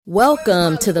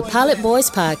Welcome to the Pilot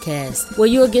Boys Podcast, where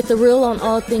you'll get the real on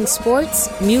all things sports,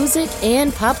 music,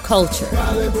 and pop culture.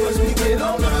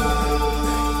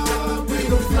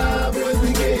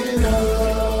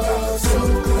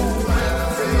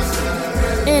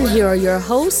 And here are your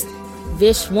hosts,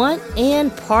 Vishwant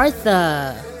and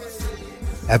Partha.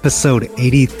 Episode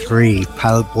 83,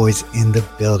 Pilot Boys in the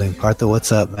building. Partha,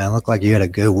 what's up, man? Look like you had a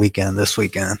good weekend this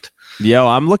weekend. Yo,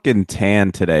 I'm looking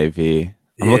tan today, V.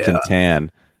 I'm looking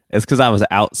tan. It's because I was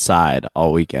outside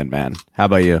all weekend, man. How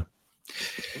about you?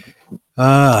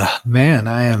 Man,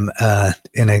 I am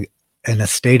in a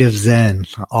state of zen.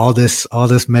 All this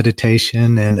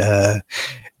meditation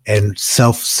and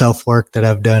self work that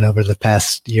I've done over the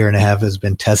past year and a half has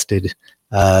been tested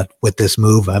with this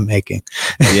move I'm making.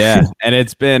 Yeah, and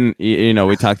it's been,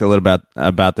 we talked a little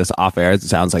about this off air. It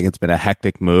sounds like it's been a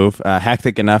hectic move,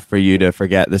 hectic enough for you to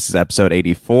forget this is episode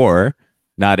 84,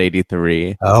 not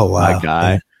 83. Oh wow, my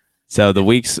guy. So the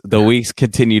weeks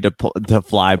continue to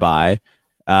fly by.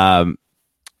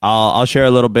 I'll share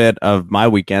a little bit of my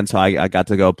weekend. So I got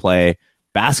to go play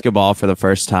basketball for the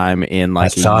first time in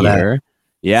like a year. That.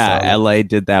 Yeah, LA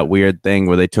did that weird thing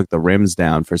where they took the rims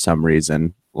down for some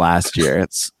reason last year.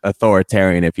 It's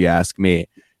authoritarian, if you ask me.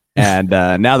 And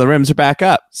now the rims are back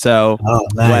up. So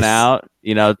nice. Went out,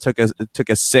 took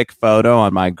a sick photo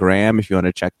on my gram. If you want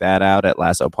to check that out at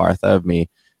Lasso Partha of me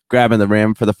grabbing the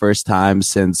rim for the first time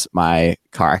since my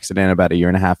car accident about a year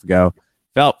and a half ago.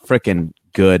 Felt freaking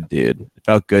good, dude. It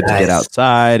felt good to get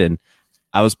outside. And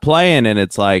I was playing, and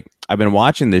it's like, I've been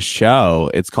watching this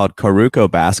show. It's called Kuroko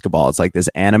Basketball. It's like this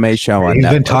anime show on Netflix.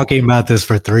 You've been talking about this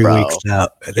for 3 weeks now.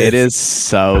 It is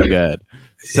so good.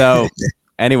 So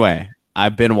anyway,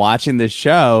 I've been watching this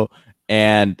show,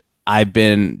 and I've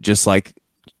been just like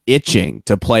itching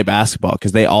to play basketball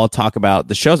because they all talk about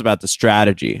the show's about the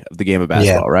strategy of the game of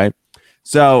basketball, right?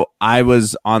 So I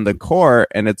was on the court,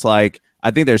 and it's like,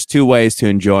 I think there's two ways to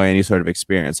enjoy any sort of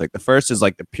experience. Like the first is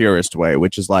like the purest way,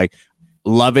 which is like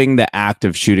loving the act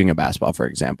of shooting a basketball, for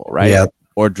example, right? Yep.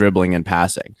 Or dribbling and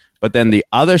passing. But then the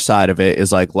other side of it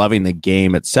is like loving the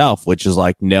game itself, which is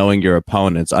like knowing your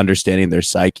opponents, understanding their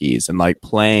psyches, and like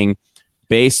playing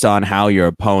based on how your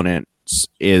opponent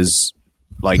is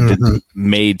like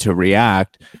made to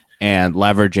react, and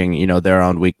leveraging, their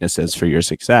own weaknesses for your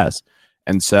success.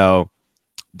 And so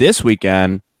this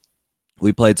weekend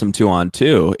we played some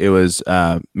 2-on-2. It was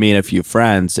me and a few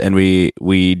friends, and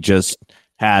we just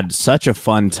had such a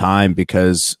fun time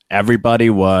because everybody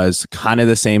was kind of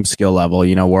the same skill level.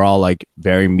 We're all like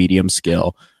very medium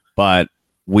skill, but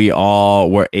we all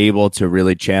were able to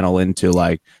really channel into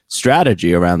like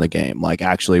strategy around the game, like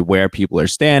actually where people are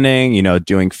standing,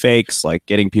 doing fakes, like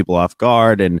getting people off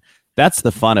guard. And that's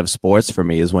the fun of sports for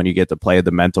me, is when you get to play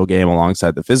the mental game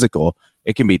alongside the physical.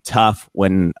 It can be tough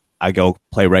when I go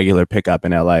play regular pickup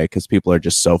in LA because people are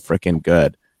just so freaking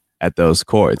good at those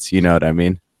courts. You know what I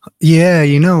mean? Yeah,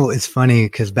 it's funny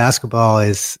because basketball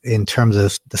is, in terms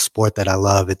of the sport that I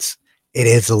love, it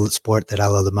is the sport that I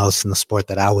love the most and the sport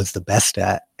that I was the best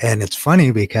at. And it's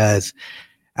funny because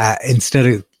instead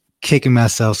of kicking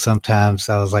myself sometimes,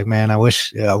 I was like, man, I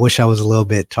wish I was a little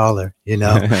bit taller, like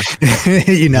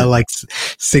 6'2",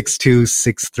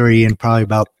 6'3", and probably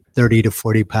about 30 to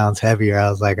 40 pounds heavier. I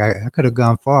was like, I could have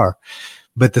gone far.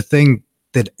 But the thing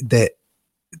that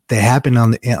happened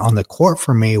on the court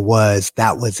for me was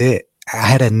it. I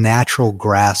had a natural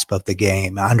grasp of the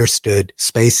game. I understood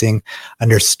spacing,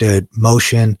 understood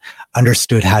motion,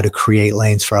 understood how to create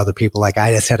lanes for other people. Like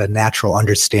I just had a natural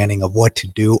understanding of what to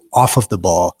do off of the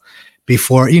ball.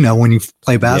 Before, when you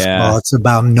play basketball, it's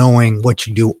about knowing what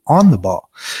you do on the ball.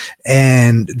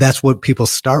 And that's what people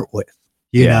start with,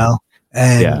 you know?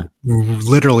 And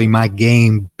literally my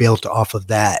game built off of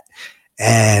that.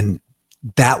 And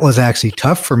that was actually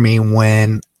tough for me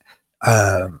when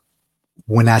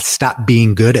I stopped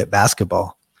being good at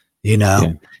basketball,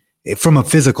 from a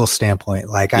physical standpoint.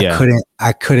 Like I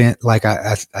couldn't, like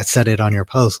I said it on your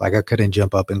post, like I couldn't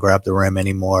jump up and grab the rim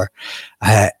anymore. I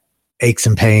had aches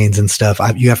and pains and stuff.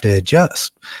 You have to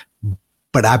adjust.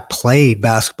 But I played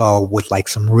basketball with like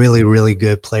some really, really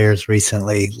good players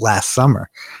recently last summer.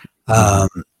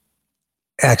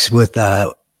 Actually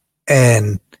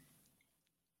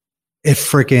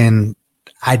and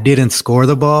I didn't score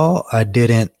the ball. I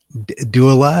didn't do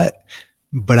a lot,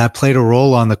 but I played a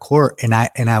role on the court, and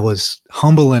I was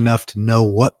humble enough to know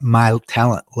what my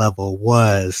talent level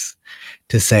was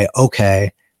to say,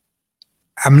 okay,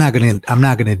 I'm not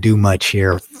gonna do much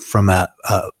here from a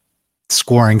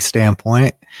scoring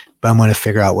standpoint, but I'm going to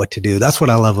figure out what to do. That's what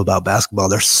I love about basketball.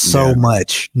 There's so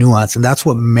much nuance, and that's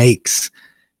what makes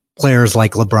players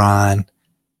like LeBron,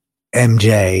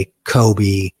 MJ,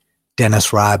 Kobe,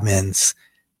 Dennis Rodman's,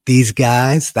 these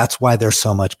guys, that's why they're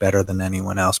so much better than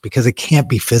anyone else, because it can't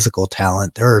be physical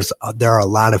talent. There are a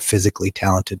lot of physically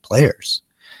talented players.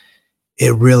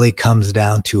 It really comes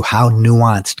down to how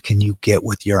nuanced can you get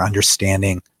with your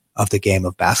understanding of the game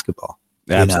of basketball.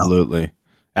 Absolutely.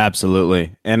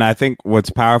 Absolutely. And I think what's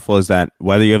powerful is that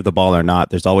whether you have the ball or not,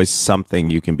 there's always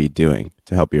something you can be doing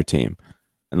to help your team.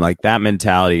 And like that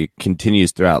mentality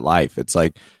continues throughout life. It's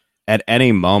like at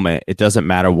any moment, it doesn't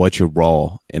matter what your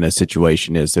role in a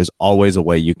situation is. There's always a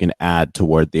way you can add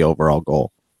toward the overall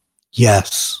goal.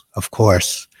 Yes, of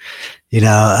course.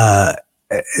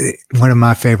 One of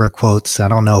my favorite quotes, I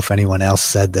don't know if anyone else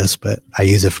said this, but I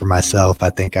use it for myself. I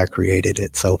think I created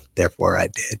it, so therefore I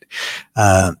did.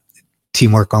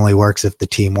 Teamwork only works if the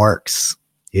team works.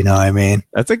 You know what I mean?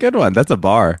 That's a good one. That's a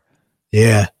bar.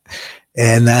 Yeah.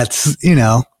 And that's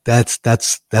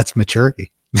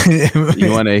maturity.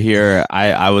 You want to hear,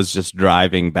 I was just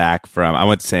driving back I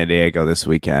went to San Diego this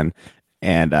weekend,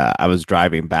 and I was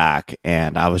driving back,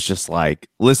 and I was just like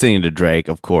listening to Drake,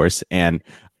 of course, and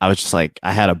I was just like,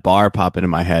 I had a bar pop into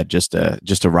my head just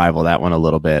to rival that one a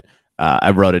little bit.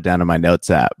 I wrote it down in my notes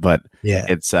app, but yeah,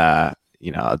 it's I'll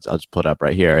just put it up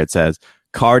right here. It says,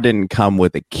 "Car didn't come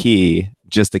with a key,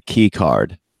 just a key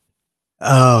card."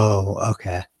 Oh,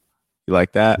 okay. You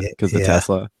like that? Because the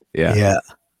Tesla, yeah.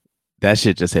 That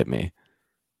shit just hit me.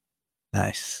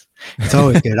 Nice. It's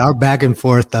always good. Our back and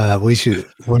forth.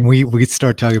 When we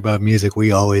start talking about music,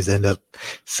 we always end up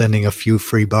sending a few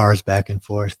free bars back and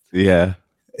forth. Yeah,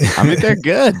 I mean they're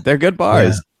good. They're good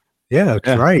bars. Yeah,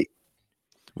 right.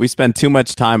 We spend too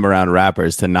much time around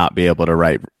rappers to not be able to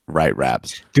write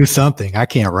raps. Do something. I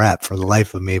can't rap for the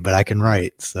life of me, but I can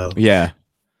write. So yeah,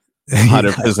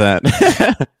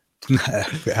 100%.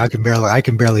 I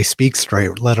can barely speak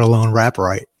straight, let alone rap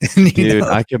right. Dude,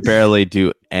 I can barely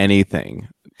do anything.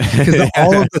 Because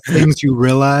all of the things you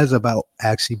realize about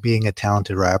actually being a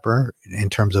talented rapper in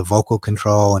terms of vocal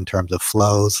control, in terms of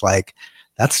flows, like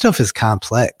that stuff is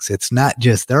complex. It's not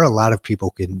just, there are a lot of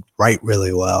people who can write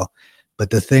really well,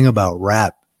 but the thing about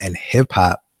rap and hip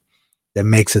hop that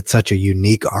makes it such a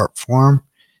unique art form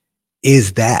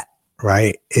is that,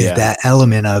 right? That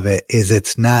element of it is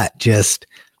it's not just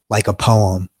like a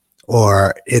poem,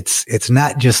 or it's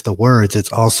not just the words,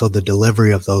 it's also the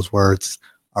delivery of those words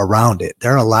around it.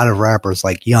 There are a lot of rappers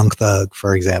like Young Thug,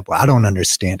 for example. I don't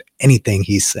understand anything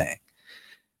he's saying,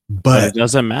 but it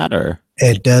doesn't matter.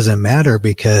 It doesn't matter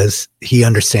because he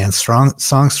understands strong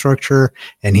song structure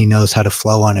and he knows how to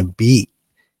flow on a beat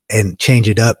and change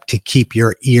it up to keep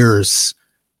your ears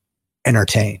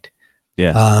entertained.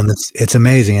 Yeah. It's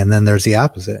amazing. And then there's the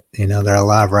opposite. There are a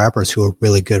lot of rappers who are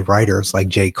really good writers like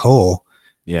J. Cole.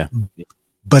 Yeah.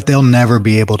 But they'll never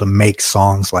be able to make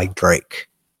songs like Drake.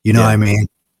 You know what I mean?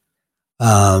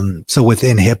 So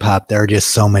within hip hop, there are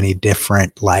just so many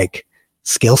different like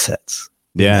skill sets.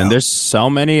 Yeah. And there's so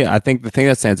many. I think the thing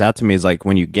that stands out to me is like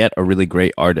when you get a really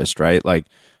great artist, right? Like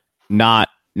not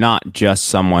just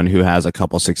someone who has a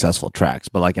couple successful tracks,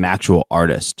 but like an actual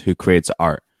artist who creates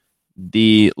art.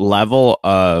 The level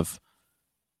of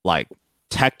like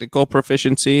technical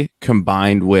proficiency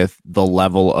combined with the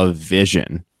level of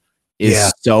vision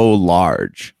is so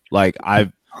large. Like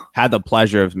I've had the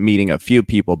pleasure of meeting a few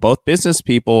people, both business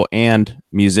people and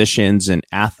musicians and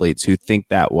athletes who think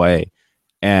that way.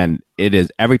 And it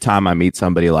is every time I meet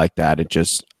somebody like that, it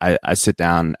just, I sit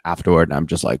down afterward and I'm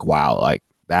just like, wow, like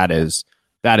that is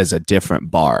a different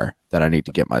bar that I need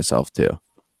to get myself to.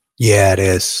 Yeah, it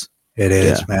is. It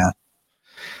is, man.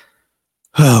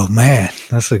 Oh man,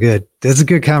 that's a good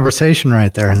conversation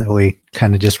right there that we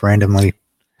kind of just randomly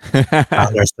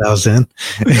found ourselves in.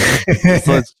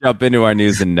 So let's jump into our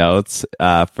news and notes.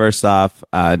 First off,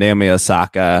 Naomi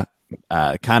Osaka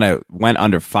kind of went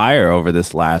under fire over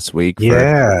this last week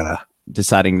for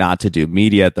deciding not to do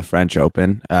media at the French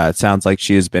Open. It sounds like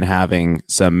she has been having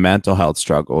some mental health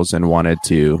struggles and wanted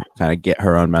to kind of get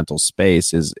her own mental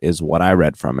space is what I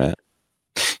read from it.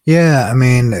 Yeah, I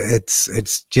mean,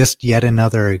 it's just yet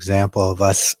another example of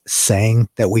us saying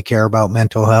that we care about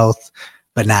mental health,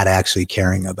 but not actually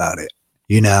caring about it,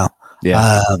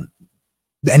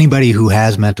 Anybody who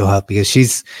has mental health,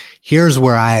 because here's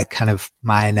where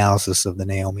my analysis of the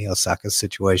Naomi Osaka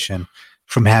situation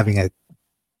from having a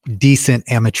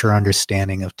decent amateur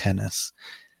understanding of tennis.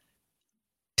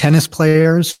 Tennis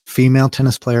players, female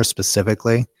tennis players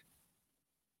specifically,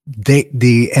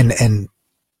 and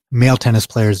male tennis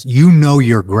players,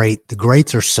 you're great. The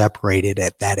greats are separated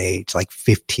at that age, like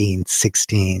 15,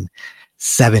 16,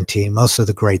 17. Most of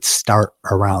the greats start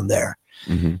around there.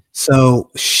 Mm-hmm. So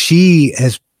she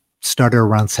has started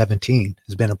around 17,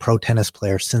 has been a pro tennis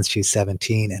player since she's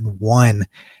 17 and won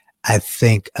I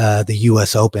think, the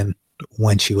US Open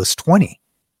when she was 20,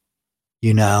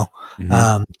 you know?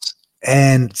 Mhm.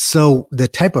 And so the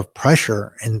type of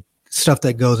pressure and stuff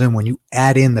that goes in when you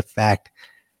add in the fact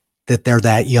that they're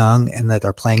that young and that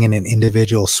they're playing in an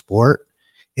individual sport,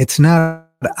 it's not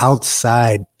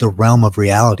outside the realm of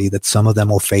reality that some of them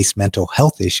will face mental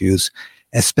health issues,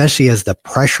 especially as the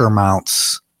pressure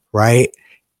mounts, right?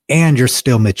 And you're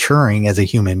still maturing as a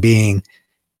human being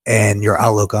and your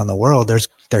outlook on the world.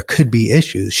 There could be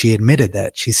issues. She admitted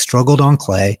that she struggled on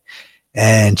clay,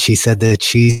 and she said that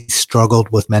she struggled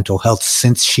with mental health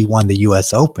since she won the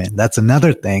US Open. That's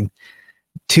another thing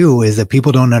too, is that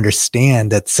people don't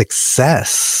understand that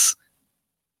success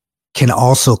can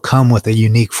also come with a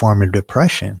unique form of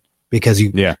depression, because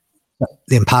Yeah.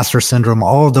 the imposter syndrome,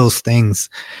 all of those things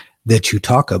that you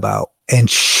talk about. And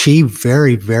she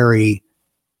very, very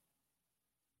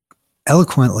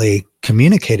eloquently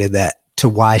communicated that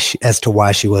as to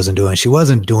why she wasn't doing it. She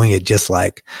wasn't doing it just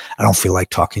like, I don't feel like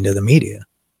talking to the media.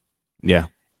 Yeah.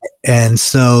 And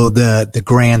so the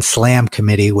Grand Slam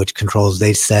committee, which controls,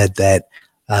 they said that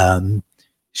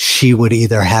she would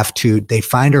either they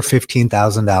fined her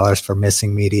 $15,000 for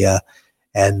missing media,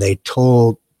 and they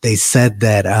said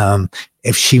that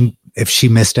if she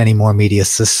missed any more media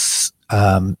sessions,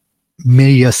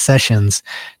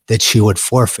 that she would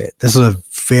forfeit. This is a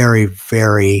very,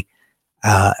 very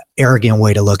arrogant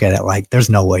way to look at it. Like, there's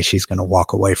no way she's going to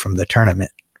walk away from the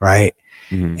tournament, right?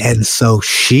 Mhm. And so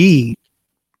she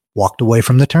walked away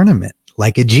from the tournament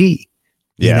like a G.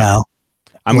 Yeah. You know?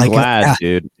 I'm Like, glad,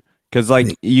 dude. Because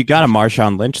like you got to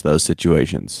Marshawn Lynch those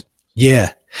situations.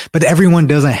 Yeah, but everyone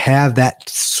doesn't have that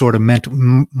sort of mental.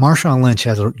 Marshawn Lynch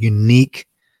has a unique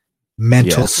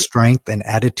mental strength and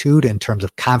attitude in terms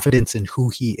of confidence in who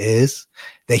he is,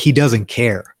 that he doesn't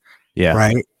care. Yeah.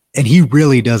 Right. And he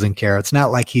really doesn't care. It's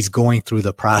not like he's going through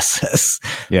the process.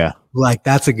 Yeah. Like,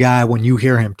 that's a guy, when you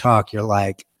hear him talk, you're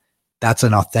like, that's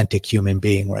an authentic human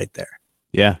being right there.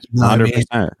 Yeah. You know what I mean?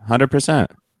 100%. 100%.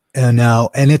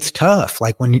 And it's tough.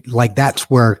 Like, that's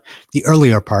where the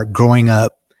earlier part, growing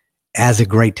up as a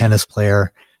great tennis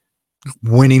player,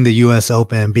 winning the US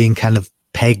Open, being kind of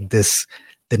pegged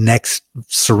the next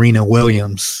Serena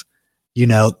Williams,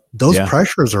 those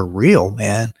pressures are real,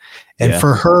 man. And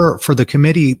for the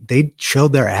committee, they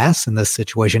showed their ass in this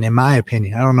situation, in my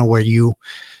opinion. I don't know where you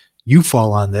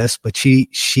fall on this, but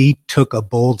she took a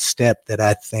bold step that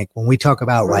I think, when we talk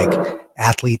about like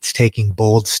athletes taking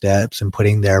bold steps and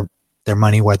putting their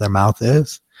money where their mouth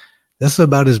is, this is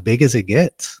about as big as it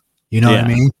gets. You know what I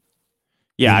mean?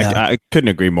 Yeah, I couldn't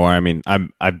agree more. I mean,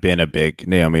 I've been a big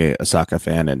Naomi Osaka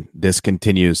fan, and this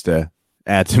continues to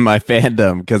add to my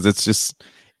fandom, because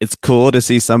it's cool to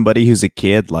see somebody who's a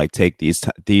kid like take these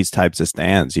types of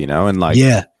stands, and like,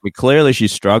 clearly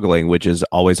she's struggling, which is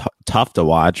always tough to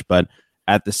watch, but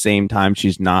at the same time,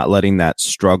 she's not letting that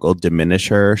struggle diminish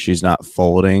her. She's not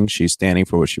folding. She's standing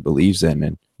for what she believes in,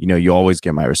 and you always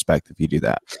get my respect if you do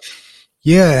that.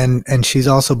 Yeah, and she's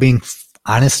also being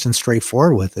honest and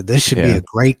straightforward with it. This should be a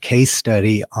great case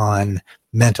study on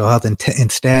mental health, and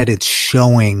instead it's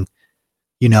showing,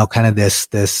 kind of this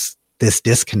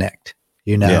disconnect,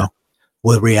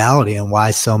 with reality, and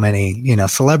why so many,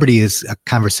 celebrity is a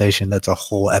conversation that's a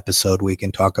whole episode we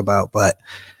can talk about, but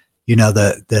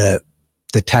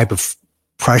the type of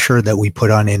pressure that we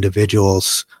put on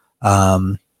individuals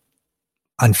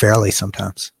unfairly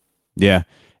sometimes. Yeah.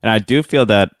 And I do feel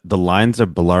that the lines are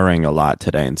blurring a lot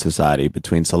today in society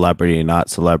between celebrity, not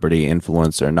celebrity,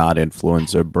 influencer, not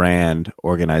influencer, brand,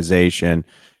 organization.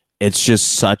 It's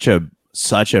just such a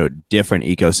different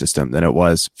ecosystem than it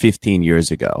was 15 years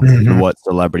ago, and what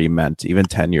celebrity meant even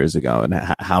 10 years ago, and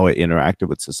how it interacted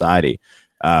with society.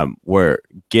 We're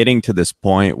getting to this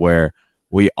point where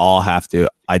we all have to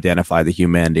identify the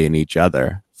humanity in each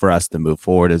other for us to move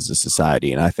forward as a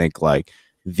society. And I think like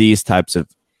these types of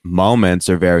moments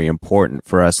are very important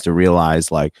for us to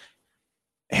realize, like,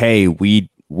 hey, we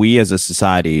as a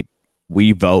society,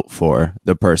 we vote for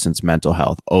the person's mental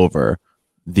health over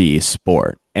the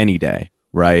sport any day,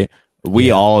 right?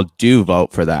 We all do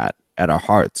vote for that at our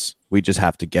hearts. We just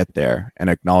have to get there and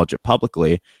acknowledge it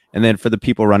publicly. And then for the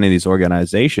people running these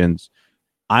organizations,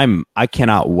 I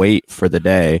cannot wait for the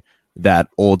day that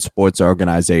old sports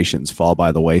organizations fall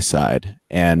by the wayside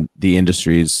and the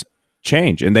industries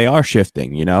change, and they are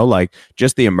shifting, like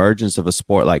just the emergence of a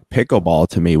sport like pickleball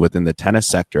to me within the tennis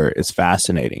sector is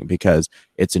fascinating, because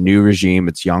it's a new regime,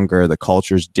 it's younger, the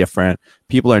culture's different,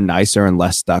 people are nicer and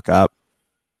less stuck up.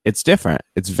 It's different.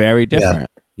 It's very different,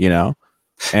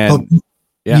 and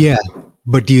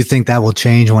But do you think that will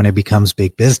change when it becomes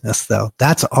big business, though?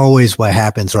 That's always what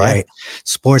happens, right? Yeah.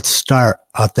 Sports start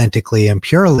authentically and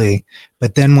purely,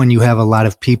 but then when you have a lot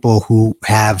of people who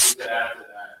have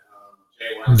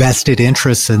vested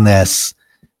interests in this,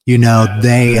 you know,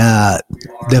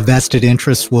 the vested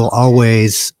interests will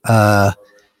always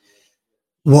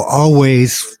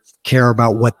care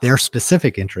about what their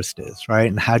specific interest is, right?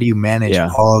 And how do you manage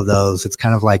all of those? It's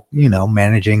kind of like, you know,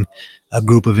 managing a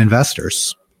group of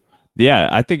investors. Yeah,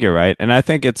 I think you're right. And I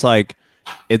think it's like,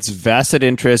 it's vested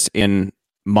interest in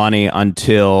money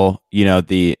until, you know,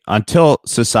 until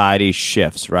society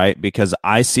shifts, right? Because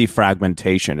I see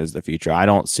fragmentation as the future. I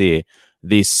don't see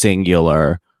these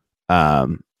singular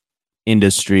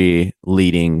industry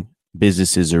leading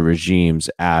businesses or regimes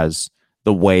as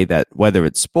the way that, whether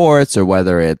it's sports or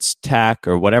whether it's tech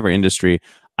or whatever industry,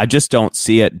 I just don't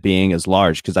see it being as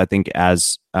large, because I think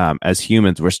as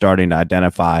humans, we're starting to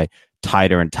identify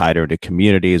tighter and tighter to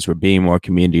communities. We're being more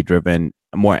community driven,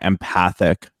 more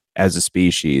empathic as a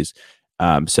species.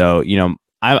 So, you know,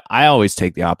 I always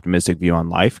take the optimistic view on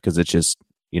life, because it's just,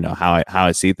 you know, how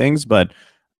I see things. But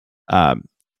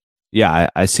yeah,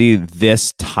 I see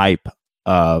this type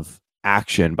of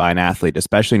action by an athlete,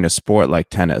 especially in a sport like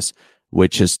tennis,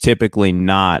 which has typically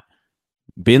not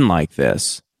been like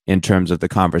this in terms of the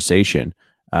conversation.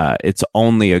 It's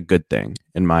only a good thing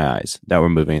in my eyes that we're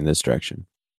moving in this direction.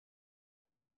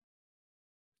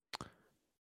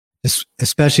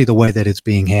 Especially the way that it's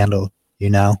being handled, you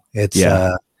know, it's,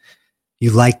 you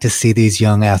like to see these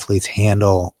young athletes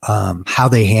handle, how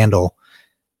they handle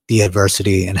the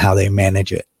adversity and how they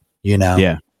manage it, you know?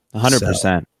 Yeah, 100%.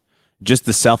 So, just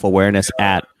the self-awareness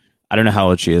at, I don't know how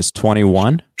old she is,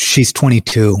 21? She's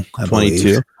 22, I 22.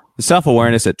 believe. The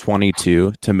self-awareness at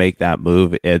 22 to make that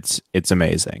move, it's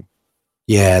amazing.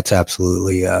 Yeah, it's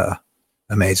absolutely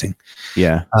amazing.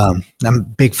 Yeah. I'm a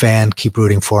big fan. Keep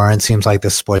rooting for her. And it seems like the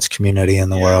sports community in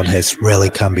the world has really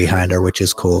come behind her, which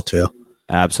is cool too.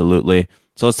 Absolutely.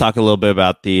 So let's talk a little bit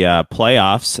about the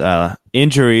playoffs.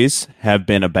 Injuries have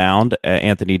been abound.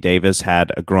 Anthony Davis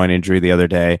had a groin injury the other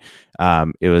day.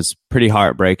 It was pretty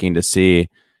heartbreaking to see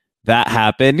that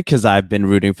happen, because I've been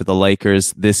rooting for the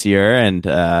Lakers this year, and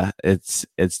it's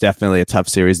definitely a tough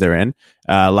series they're in.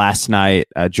 Last night,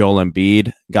 Joel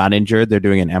Embiid got injured. They're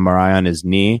doing an MRI on his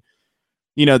knee.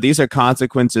 You know, these are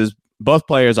consequences. Both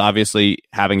players obviously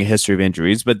having a history of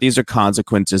injuries, but these are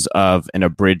consequences of an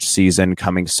abridged season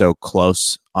coming so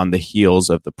close on the heels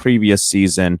of the previous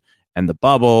season and the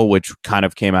bubble, which kind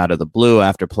of came out of the blue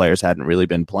after players hadn't really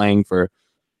been playing for,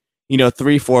 you know,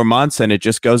 3-4 months. And it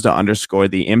just goes to underscore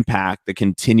the impact, the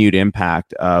continued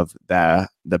impact of the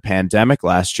pandemic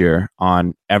last year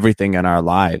on everything in our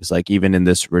lives. Like, even in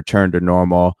this return to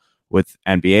normal with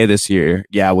NBA this year,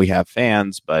 yeah, we have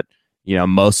fans, but, you know,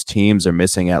 most teams are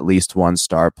missing at least one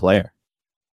star player.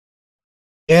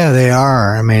 Yeah, they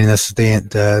are. I mean, this is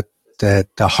the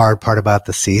hard part about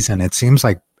the season. It seems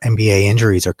like NBA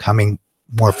injuries are coming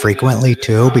more frequently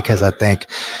too, because I think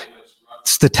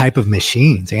it's the type of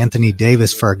machines. Anthony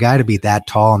Davis, for a guy to be that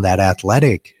tall and that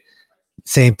athletic,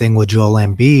 same thing with Joel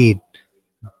Embiid,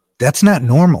 that's not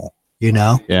normal, you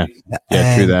know? Yeah,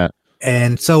 true that.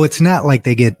 And so it's not like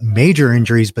they get major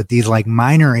injuries, but these like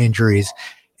minor injuries,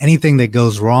 anything that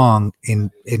goes wrong in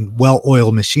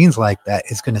well-oiled machines like that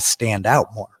is going to stand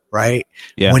out more, right?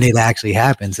 Yeah. When it actually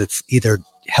happens, it's either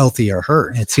healthy or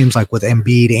hurt. And it seems like with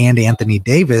Embiid and Anthony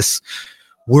Davis,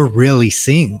 we're really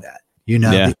seeing that, you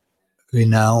know? Yeah. You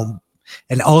know,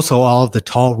 and also all of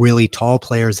the really tall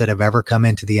players that have ever come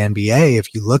into the NBA,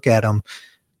 if you look at them,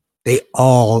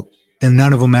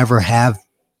 none of them ever have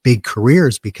big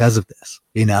careers because of this,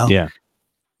 you know? Yeah.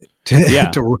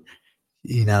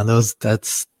 You know,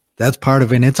 that's part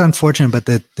of it. And it's unfortunate, but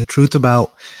the truth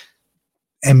about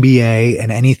NBA and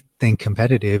anything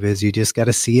competitive is you just got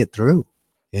to see it through,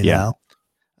 you know?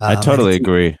 I totally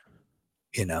agree.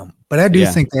 You know, but I do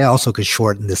think they also could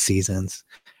shorten the seasons.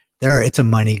 It's a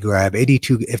money grab.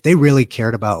 82. If they really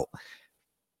cared about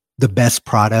the best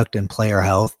product and player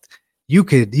health, you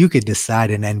could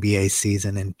decide an NBA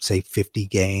season in say 50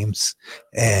 games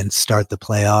and start the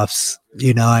playoffs.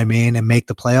 You know what I mean? And make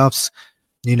the playoffs.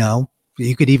 You know,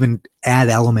 you could even add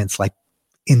elements like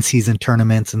in-season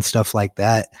tournaments and stuff like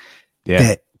that. Yeah.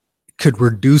 That could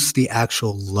reduce the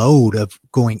actual load of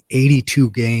going 82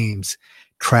 games,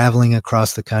 traveling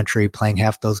across the country, playing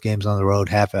half those games on the road,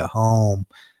 half at home.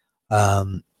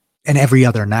 And every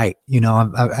other night, you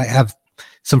know, I have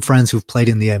some friends who've played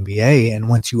in the NBA, and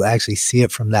once you actually see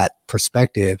it from that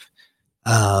perspective,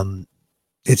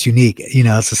 it's unique. You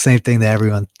know, it's the same thing that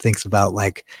everyone thinks about.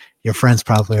 Like, your friends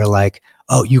probably are like,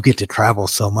 oh, you get to travel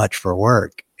so much for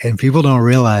work. And people don't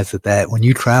realize that when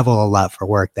you travel a lot for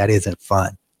work, that isn't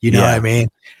fun. You know what I mean?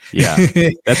 Yeah,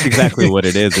 that's exactly what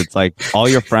it is. It's like all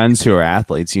your friends who are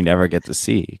athletes, you never get to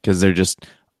see because they're just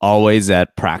always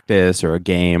at practice or a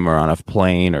game or on a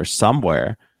plane or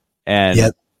somewhere.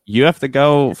 And you have to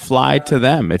go fly to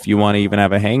them if you want to even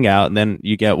have a hangout. And then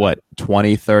you get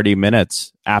 20, 30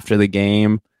 minutes after the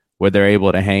game where they're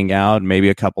able to hang out, maybe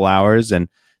a couple hours, and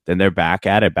then they're back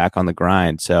at it, back on the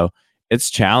grind. So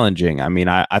it's challenging. I mean,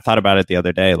 I thought about it the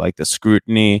other day, like the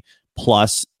scrutiny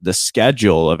plus the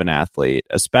schedule of an athlete,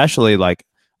 especially like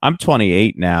I'm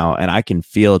 28 now and I can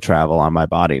feel travel on my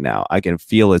body now. I can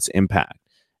feel its impact.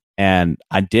 And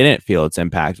I didn't feel its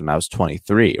impact when I was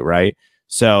 23, right?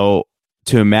 So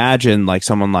to imagine like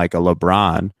someone like a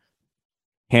LeBron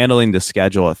handling the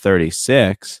schedule at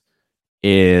 36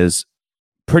 is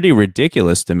pretty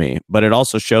ridiculous to me, but it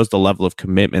also shows the level of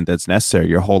commitment that's necessary.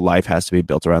 Your whole life has to be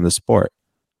built around the sport.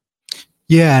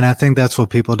 Yeah, and I think that's what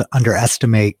people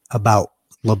underestimate about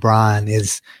LeBron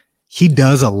is he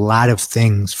does a lot of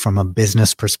things from a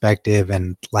business perspective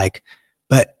and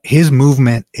but his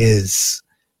movement is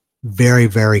very,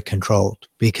 very controlled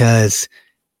because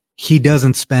he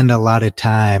doesn't spend a lot of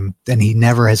time, and he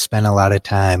never has spent a lot of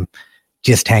time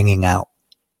just hanging out,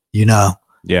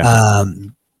 Yeah.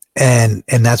 And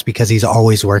that's because he's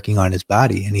always working on his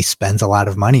body and he spends a lot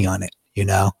of money on it,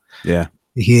 Yeah.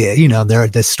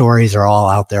 The stories are all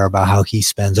out there about how he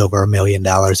spends over $1 million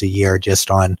a year just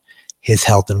on his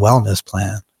health and wellness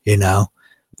plan,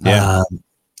 Got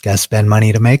to spend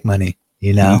money to make money,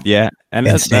 Yeah. And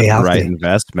that's the right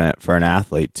investment for an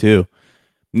athlete too.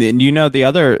 And the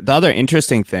other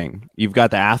interesting thing, you've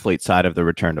got the athlete side of the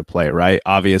return to play, right?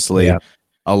 Obviously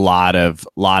a lot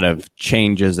of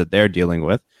changes that they're dealing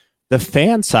with. The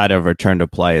fan side of return to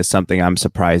play is something I'm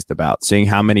surprised about, seeing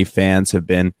how many fans have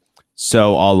been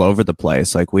so all over the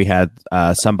place. Like we had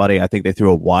somebody, I think they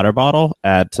threw a water bottle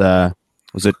at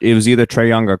it was either Trae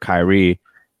Young or Kyrie.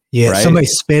 Yeah, right? Somebody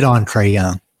spit on Trae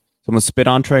Young. Someone spit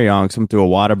on Trae Young. Someone threw a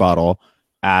water bottle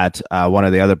at one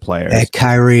of the other players. At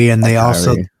Kyrie, and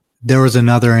there was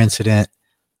another incident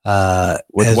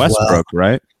with Westbrook,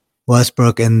 right?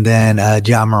 Westbrook, and then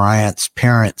Ja Morant's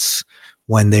parents,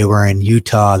 when they were in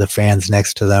Utah, the fans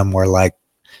next to them were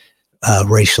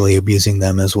racially abusing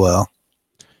them as well.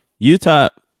 The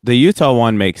Utah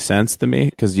one makes sense to me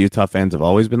because Utah fans have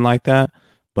always been like that.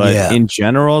 But in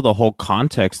general, the whole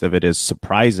context of it is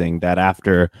surprising that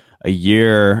after a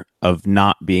year of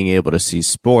not being able to see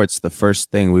sports, the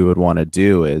first thing we would want to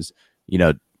do is,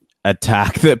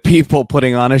 attack the people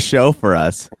putting on a show for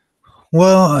us.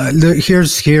 Well,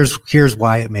 here's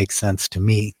why it makes sense to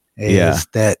me is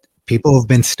that people have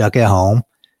been stuck at home,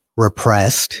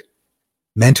 repressed,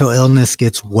 mental illness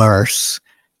gets worse,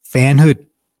 fanhood.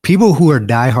 People who are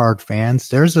diehard fans,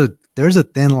 there's a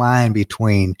thin line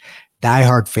between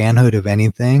diehard fanhood of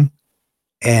anything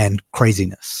and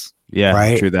craziness. Yeah,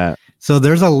 right. True that. So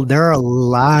there are a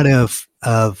lot of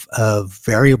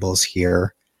variables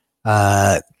here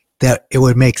that it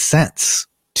would make sense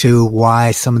to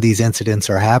why some of these incidents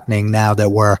are happening now that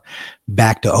we're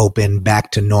back to open,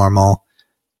 back to normal.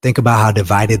 Think about how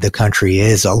divided the country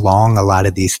is along a lot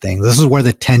of these things. This is where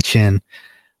the tension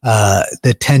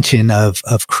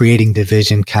of creating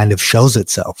division kind of shows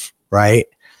itself, right?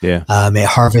 Yeah. It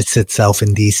harvests itself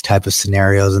in these type of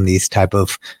scenarios and these type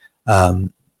of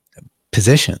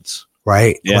positions,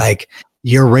 right? Yeah. Like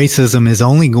your racism is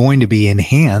only going to be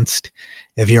enhanced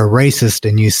if you're racist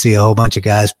and you see a whole bunch of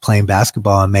guys playing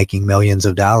basketball and making millions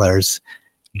of dollars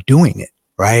doing it,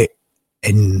 right?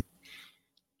 And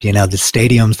the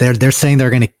stadiums, they're saying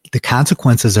the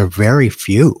consequences are very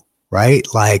few, right?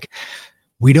 Like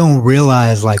we don't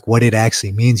realize what it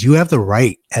actually means. You have the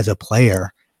right as a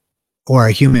player or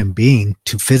a human being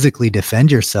to physically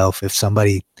defend yourself if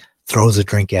somebody throws a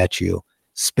drink at you,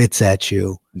 spits at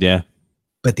you. Yeah.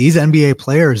 But these NBA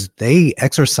players, they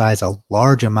exercise a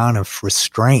large amount of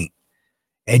restraint.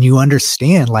 And you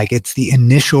understand, it's the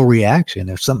initial reaction.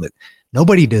 If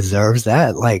nobody deserves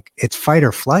that, it's fight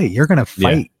or flight. You're going to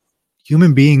fight. Yeah.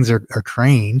 Human beings are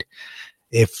trained.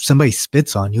 If somebody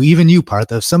spits on you, even you,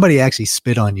 Partha, if somebody actually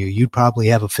spit on you, you'd probably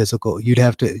have a physical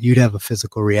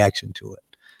reaction to it.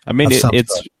 I mean,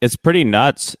 it's pretty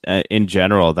nuts in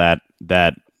general that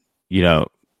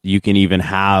you can even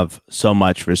have so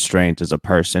much restraint as a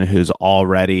person who's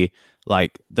already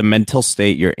the mental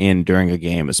state you're in during a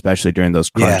game, especially during those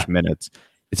crunch minutes.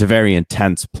 It's a very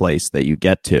intense place that you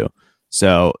get to.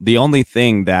 So the only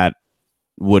thing that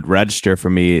would register for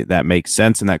me that makes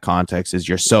sense in that context is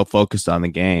you're so focused on the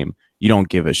game, you don't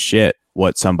give a shit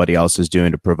what somebody else is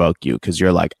doing to provoke you, because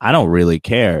you're like, I don't really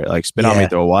care. Like, spit on me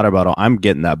through a water bottle. I'm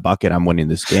getting that bucket. I'm winning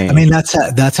this game. I mean, that's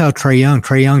how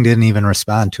Trae Young didn't even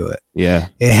respond to it. Yeah.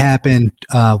 It happened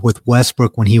with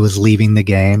Westbrook when he was leaving the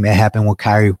game. It happened with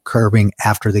Kyrie Irving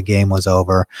after the game was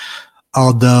over.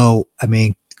 Although, I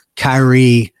mean,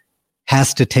 Kyrie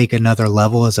has to take another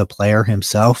level as a player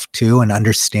himself too, and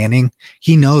understanding.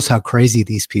 He knows how crazy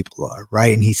these people are,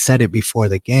 right? And he said it before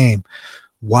the game.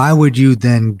 Why would you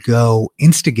then go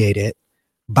instigate it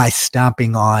by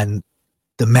stomping on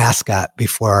the mascot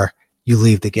before you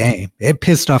leave the game? It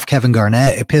pissed off Kevin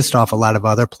Garnett. It pissed off a lot of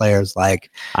other players. Like,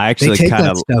 I actually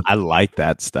I like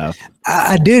that stuff.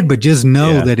 I did, but just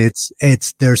know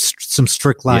that there's some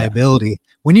strict liability.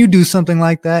 When you do something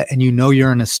like that and you know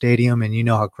you're in a stadium and you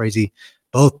know how crazy,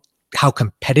 how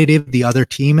competitive the other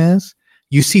team is,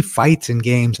 you see fights in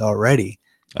games already.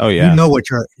 Oh yeah. You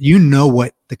know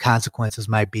what the consequences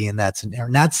might be in that scenario.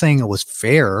 Not saying it was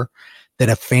fair that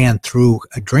a fan threw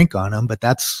a drink on him, but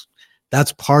that's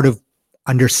part of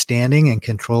understanding and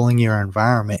controlling your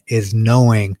environment, is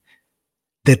knowing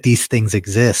that these things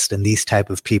exist and these type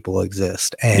of people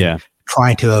exist, and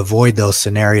trying to avoid those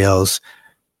scenarios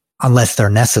unless they're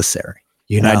necessary.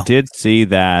 You know, I did see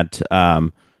that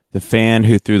the fan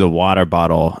who threw the water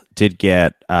bottle did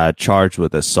get charged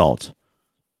with assault.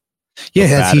 Yeah,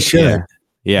 as he should.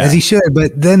 Yeah, as he should.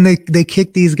 But then they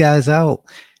kick these guys out.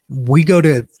 We go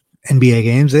to NBA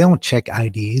games. They don't check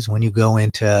IDs when you go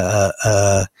into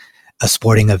a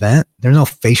sporting event. There's no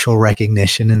facial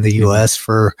recognition in the U.S.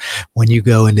 for when you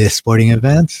go into sporting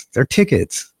events. They're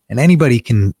tickets, and anybody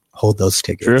can hold those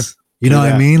tickets. True. You know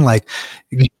what I mean? Like,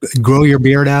 grow your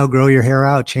beard out, grow your hair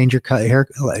out, change your hair,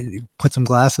 put some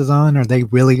glasses on. Are they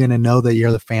really going to know that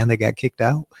you're the fan that got kicked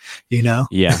out? You know?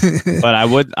 Yeah. But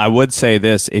I would say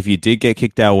this: if you did get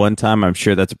kicked out one time, I'm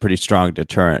sure that's a pretty strong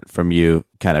deterrent from you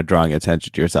kind of drawing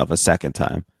attention to yourself a second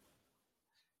time.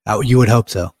 You would hope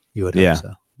so. You would hope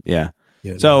so. Yeah.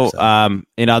 So,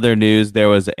 in other news, there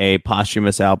was a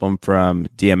posthumous album from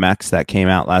DMX that came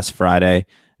out last Friday.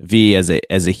 V, as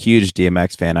a huge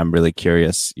DMX fan, I'm really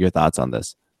curious your thoughts on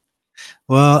this.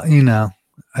 Well, you know,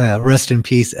 rest in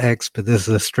peace, X, but this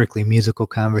is a strictly musical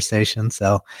conversation,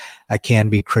 so I can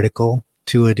be critical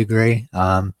to a degree.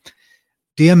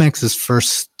 DMX's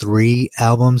first 3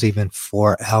 albums, even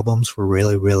 4 albums, were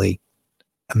really, really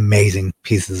amazing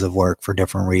pieces of work for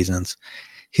different reasons.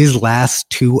 His last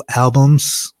 2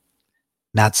 albums,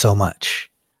 not so much.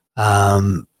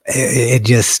 It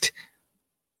just...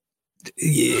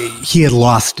 he had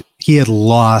lost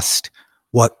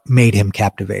what made him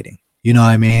captivating. You know what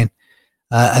I mean?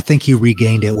 I think he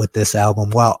regained it with this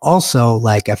album, while also,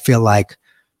 like, I feel like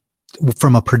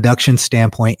from a production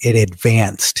standpoint, it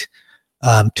advanced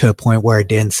to a point where it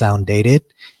didn't sound dated,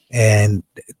 and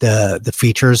the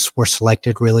features were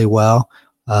selected really well.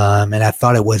 And I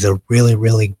thought it was a really,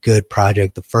 really good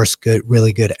project, the first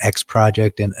really good X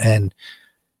project, and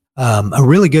a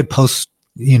really good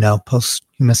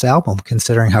posthumous album,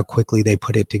 considering how quickly they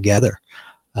put it together.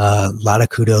 A lot of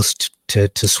kudos to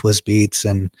Swizz Beatz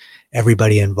and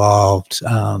everybody involved.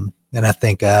 And I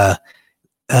think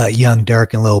Young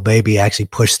Dirk and Lil Baby actually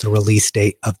pushed the release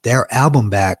date of their album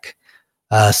back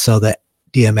so that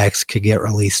DMX could get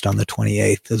released on the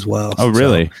 28th as well. Oh,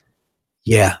 really? So,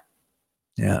 yeah.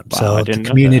 Yeah. Wow, so the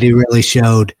community really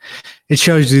showed, it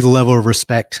shows you the level of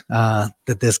respect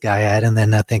that this guy had. And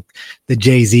then I think the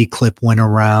Jay-Z clip went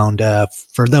around,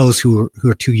 for those who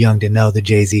are too young to know, the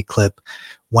Jay-Z clip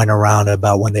went around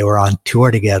about when they were on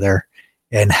tour together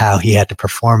and how he had to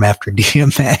perform after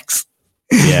DMX.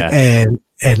 Yeah.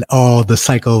 And all the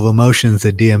cycle of emotions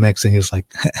that DMX, and he was like,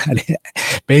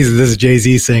 basically this is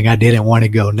Jay-Z saying, I didn't want to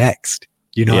go next.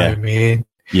 You know what I mean?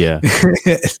 Yeah.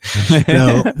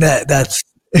 No, that's,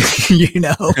 you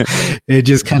know, it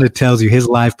just kind of tells you his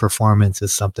live performance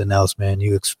is something else, man.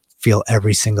 You feel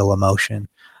every single emotion,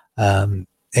 and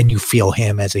you feel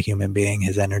him as a human being,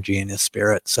 his energy and his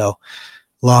spirit. So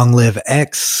long live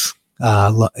X.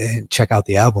 Check out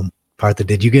the album. Partha,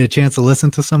 did you get a chance to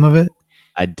listen to some of it?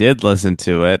 I did listen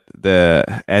to it.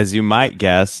 As you might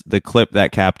guess, the clip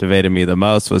that captivated me the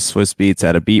most was Swizz Beatz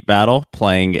at a beat battle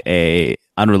playing a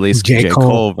unreleased J.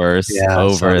 Cole verse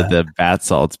over the Bath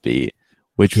Salts beat,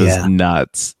 which was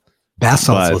nuts. Bath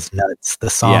Salts was nuts. The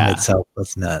song itself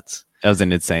was nuts. That was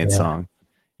an insane song.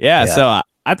 Yeah, so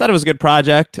I thought it was a good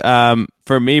project.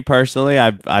 For me personally,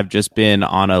 I've just been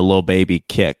on a Lil Baby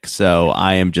kick, so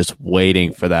I am just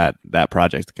waiting for that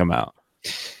project to come out.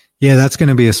 Yeah, that's going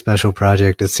to be a special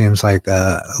project. It seems like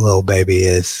Lil Baby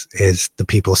is the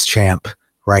people's champ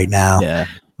right now. Yeah.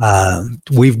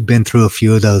 We've been through a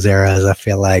few of those eras. I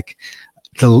feel like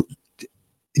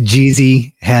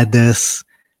Jeezy had this.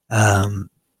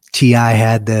 T.I.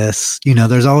 had this.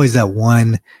 There's always that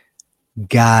one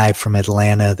guy from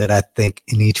Atlanta that I think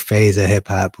in each phase of hip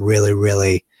hop really,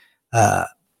 really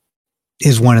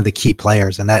is one of the key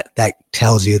players. And that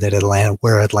tells you that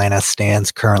where Atlanta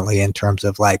stands currently in terms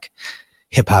of like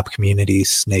hip hop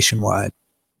communities nationwide.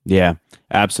 Yeah,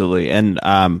 absolutely. And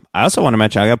I also want to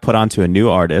mention, I got put onto a new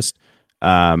artist,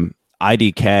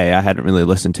 IDK. I hadn't really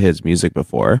listened to his music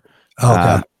before.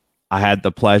 Okay. I had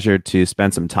the pleasure to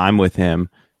spend some time with him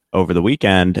over the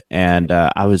weekend, and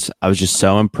I was just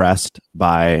so impressed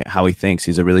by how he thinks.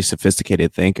 He's a really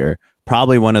sophisticated thinker,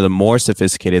 probably one of the more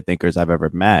sophisticated thinkers I've ever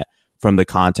met, from the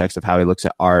context of how he looks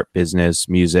at art, business,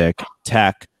 music,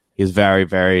 tech. He's very,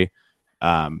 very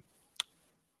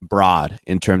broad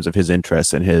in terms of his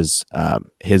interests and his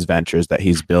ventures that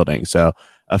he's building. So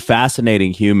a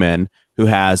fascinating human who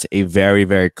has a very,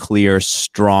 very clear,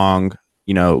 strong,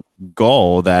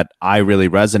 goal that I really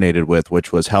resonated with,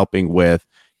 which was helping with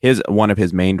one of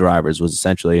his main drivers was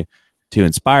essentially to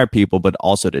inspire people, but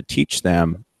also to teach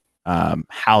them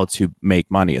how to make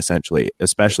money, essentially,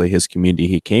 especially his community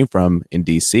he came from in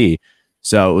DC.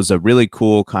 So it was a really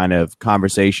cool kind of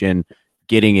conversation,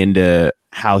 getting into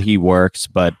how he works,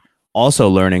 but also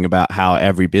learning about how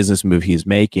every business move he's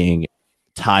making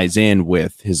ties in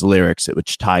with his lyrics,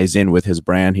 which ties in with his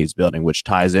brand he's building, which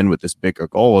ties in with this bigger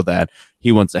goal that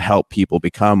he wants to help people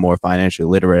become more financially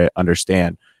literate,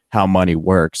 understand how money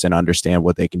works, and understand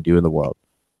what they can do in the world.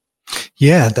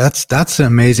 Yeah, that's an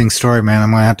amazing story, man.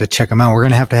 I'm gonna have to check him out. We're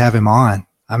gonna have to have him on.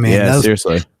 I mean,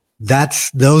 seriously,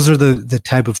 those are the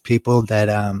type of people that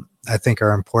I think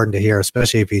are important to hear,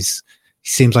 especially if he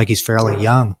seems like he's fairly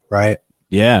young, right?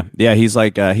 Yeah. He's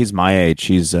like he's my age.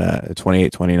 He's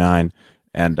 28, 29,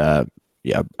 and a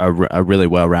really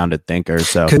well-rounded thinker.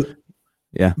 So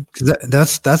yeah,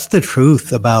 that's the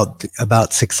truth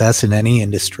about success in any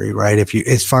industry, right?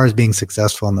 As far as being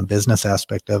successful in the business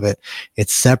aspect of it,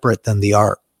 it's separate than the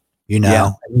art.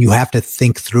 You have to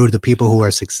think through. The people who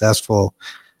are successful,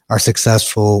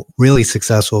 really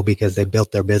successful, because they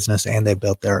built their business and they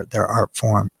built their art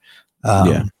form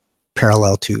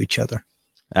parallel to each other.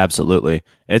 Absolutely.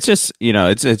 It's just,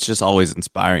 it's just always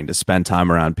inspiring to spend time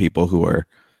around people who are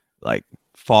like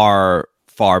far,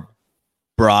 far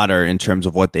broader in terms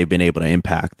of what they've been able to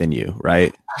impact than you,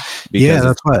 right?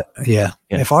 Because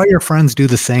if all your friends do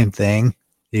the same thing,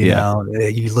 you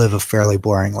live a fairly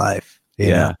boring life.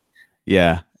 So.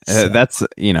 That's,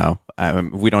 we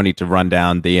don't need to run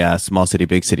down the small city,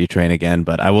 big city train again,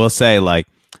 but I will say, like,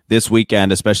 this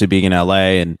weekend, especially being in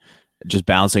LA and just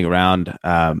bouncing around,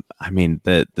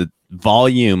 the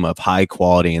volume of high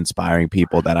quality, inspiring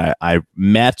people that I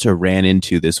met or ran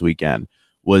into this weekend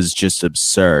was just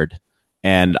absurd.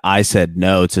 And I said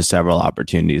no to several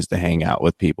opportunities to hang out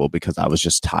with people because I was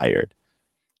just tired.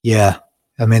 Yeah.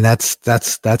 I mean,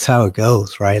 that's how it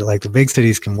goes, right? Like, the big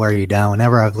cities can wear you down.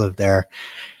 Whenever I've lived there,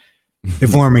 it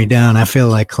wore me down. I feel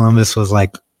like Columbus was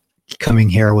like, coming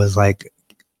here was like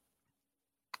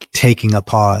taking a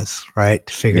pause, right,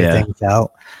 to figure things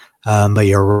out. But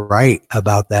you're right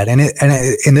about that.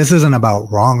 And this isn't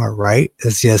about wrong or right.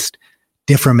 It's just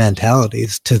different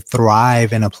mentalities. To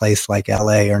thrive in a place like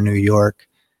LA or New York,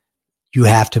 you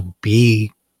have to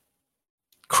be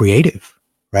creative,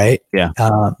 right? Yeah.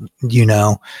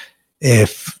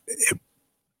 If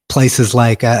places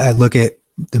like, I look at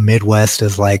the Midwest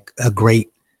as like a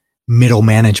great middle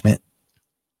management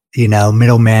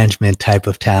type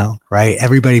of town, right?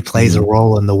 Everybody plays a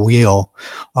role on the wheel,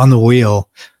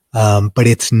 but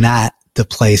it's not the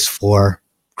place for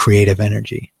creative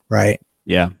energy, right?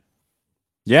 Yeah.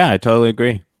 Yeah, I totally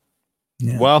agree.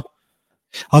 Yeah. Well,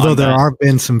 although there have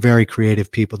been some very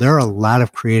creative people, there are a lot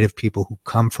of creative people who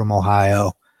come from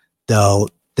Ohio, though,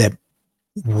 that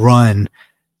run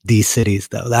these cities,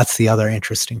 though. That's the other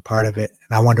interesting part of it.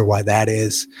 And I wonder why that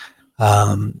is,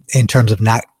 in terms of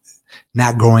not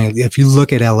growing. If you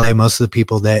look at LA, most of the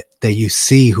people that you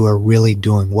see who are really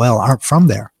doing well aren't from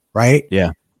there, right?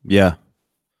 Yeah.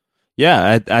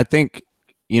 I think,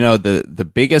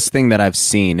 the biggest thing that I've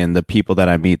seen in the people that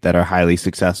I meet that are highly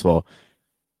successful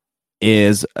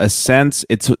is a sense,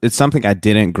 it's something I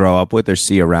didn't grow up with or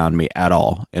see around me at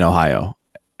all in Ohio.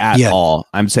 At all.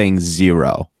 I'm saying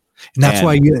zero. And that's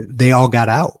why they all got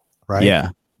out, right? Yeah.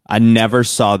 I never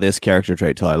saw this character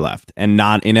trait till I left, and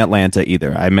not in Atlanta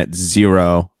either. I met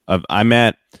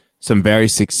some very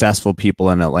successful people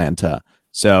in Atlanta.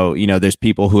 So, there's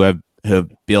people who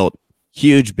have built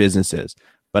huge businesses,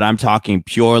 but I'm talking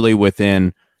purely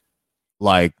within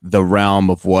like the realm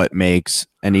of what makes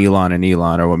an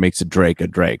Elon, or what makes a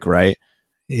Drake, right?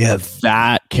 Yeah.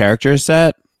 That character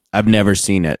set I've never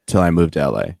seen it till I moved to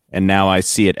LA, and now I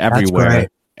see it everywhere.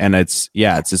 And it's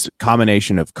this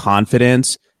combination of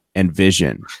confidence and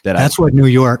vision that's what New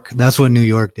York did.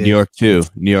 New York too.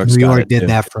 New York did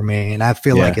that for me, and I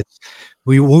feel like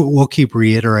we'll keep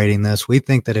reiterating this. We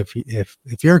think that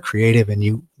if you're creative and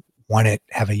you want to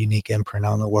have a unique imprint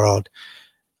on the world,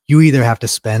 you either have to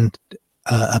spend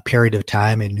a period of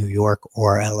time in New York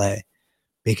or LA,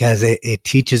 because it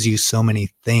teaches you so many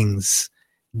things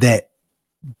that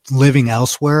living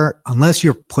elsewhere, unless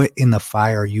you're put in the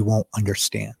fire, you won't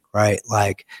understand, right?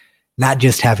 Like not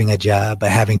just having a job, but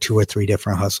having 2 or 3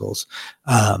 different hustles,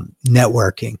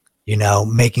 networking,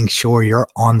 making sure you're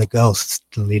on the go.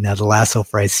 The Lasso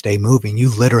phrase, stay moving. You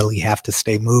literally have to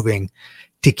stay moving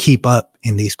to keep up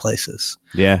in these places.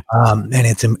 Yeah. And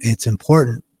it's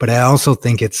important, but I also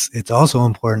think it's also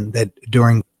important that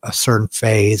during a certain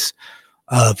phase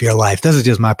of your life, this is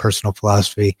just my personal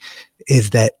philosophy,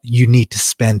 is that you need to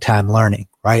spend time learning,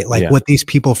 right? Like what these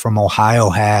people from Ohio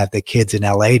have, the kids in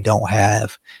LA don't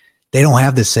have. They don't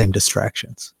have the same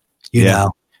distractions. You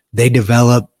know, they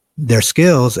develop their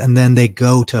skills and then they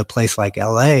go to a place like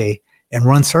LA and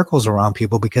run circles around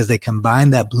people because they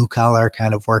combine that blue collar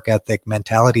kind of work ethic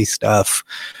mentality stuff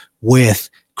with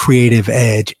creative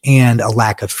edge and a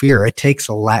lack of fear. It takes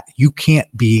a lot. You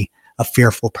can't be a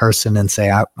fearful person and say,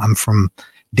 I'm from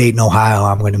Dayton, Ohio,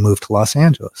 I'm going to move to Los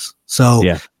Angeles. So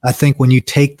I think when you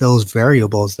take those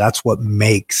variables, that's what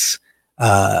makes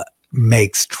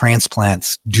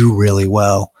transplants do really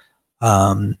well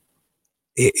in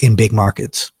big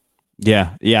markets.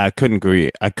 Yeah. I couldn't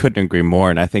agree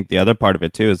more. And I think the other part of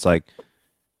it too is like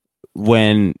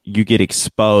when you get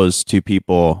exposed to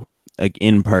people like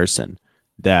in person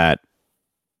that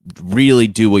really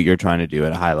do what you're trying to do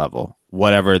at a high level,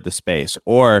 whatever the space,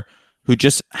 or who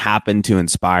just happen to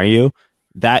inspire you,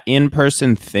 that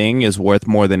in-person thing is worth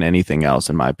more than anything else,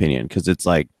 in my opinion. Because it's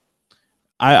like,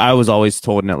 I was always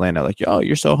told in Atlanta, like, oh,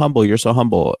 you're so humble. You're so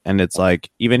humble. And it's like,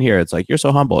 even here, it's like, you're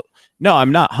so humble. No,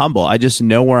 I'm not humble. I just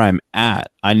know where I'm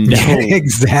at. I know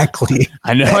exactly.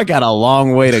 I know I got a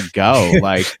long way to go.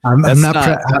 Like,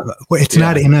 it's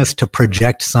not in us to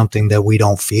project something that we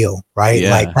don't feel, right?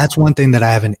 Like that's one thing that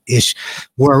I have an issue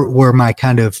where my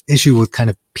kind of issue with kind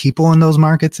of people in those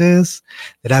markets is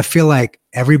that I feel like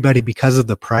everybody, because of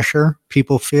the pressure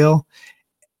people feel,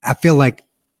 I feel like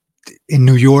in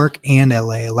New York and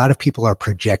LA, a lot of people are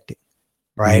projecting,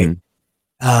 right?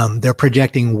 Mm-hmm. They're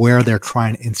projecting where they're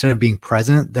trying, instead of being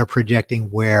present, they're projecting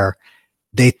where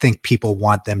they think people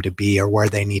want them to be or where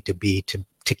they need to be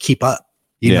to keep up.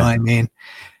 You know what I mean?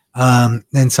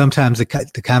 And sometimes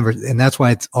and that's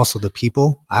why it's also the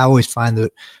people. I always find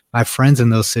that my friends in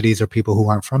those cities are people who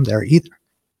aren't from there either,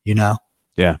 Yeah,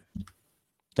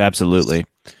 absolutely.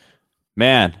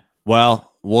 Man, well,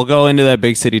 we'll go into that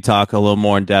big city talk a little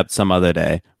more in depth some other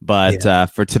day. But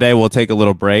for today, we'll take a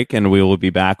little break and we will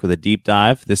be back with a deep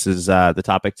dive. This is the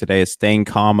topic today is staying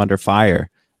calm under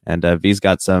fire. And V's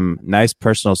got some nice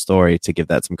personal story to give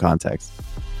that some context.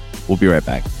 We'll be right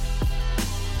back.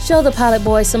 Show the Pilot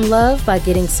Boys some love by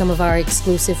getting some of our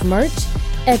exclusive merch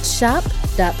at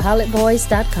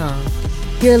shop.pilotboys.com.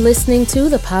 You're listening to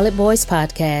the Pilot Boys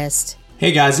Podcast.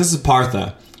 Hey guys, this is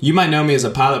Partha. You might know me as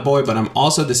a Pilot Boy, but I'm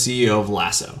also the CEO of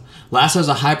Lasso. Lasso is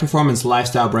a high-performance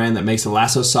lifestyle brand that makes the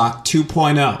Lasso Sock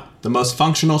 2.0, the most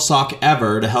functional sock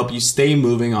ever to help you stay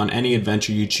moving on any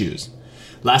adventure you choose.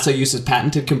 Lasso uses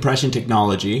patented compression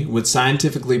technology with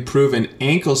scientifically proven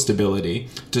ankle stability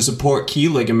to support key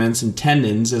ligaments and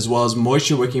tendons, as well as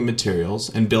moisture-wicking materials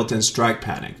and built-in strike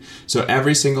padding, so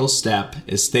every single step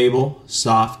is stable,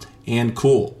 soft, and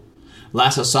cool.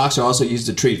 Lasso socks are also used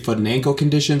to treat foot and ankle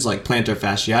conditions like plantar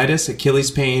fasciitis, Achilles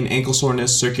pain, ankle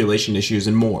soreness, circulation issues,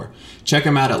 and more. Check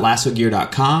them out at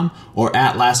lassogear.com or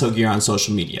at lassogear on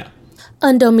social media.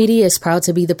 Undo Media is proud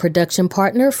to be the production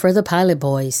partner for the Pilot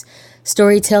Boys.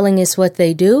 Storytelling is what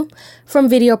they do. From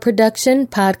video production,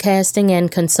 podcasting,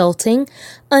 and consulting,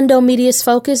 Undo Media's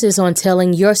focus is on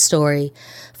telling your story.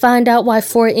 Find out why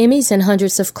 4 Emmys and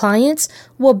hundreds of clients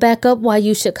will back up why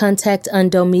you should contact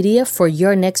Undo Media for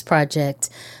your next project.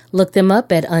 Look them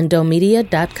up at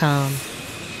undomedia.com.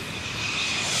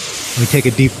 We take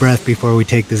a deep breath before we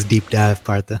take this deep dive,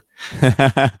 Partha.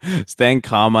 Staying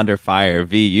calm under fire.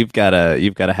 V, you've got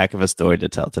a heck of a story to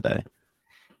tell today.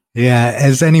 Yeah,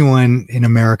 as anyone in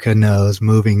America knows,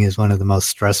 moving is one of the most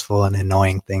stressful and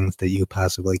annoying things that you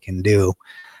possibly can do.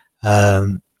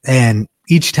 And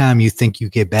each time you think you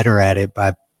get better at it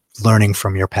by learning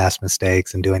from your past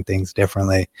mistakes and doing things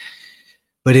differently.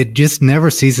 But it just never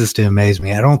ceases to amaze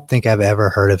me. I don't think I've ever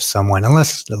heard of someone,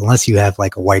 unless you have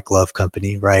like a white glove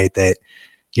company, right, that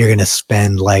you're going to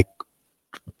spend like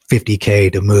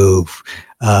 50K to move,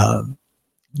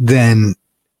 then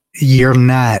you're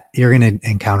going to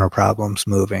encounter problems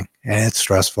moving, and it's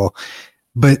stressful.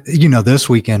 But, you know, this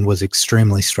weekend was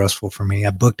extremely stressful for me.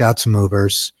 I booked out some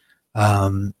movers.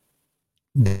 They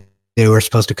were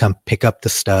supposed to come pick up the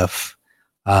stuff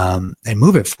and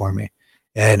move it for me.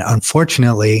 And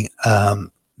unfortunately,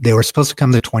 they were supposed to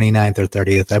come the 29th or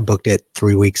 30th. I booked it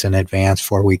 3 weeks in advance,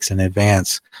 4 weeks in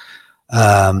advance.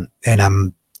 And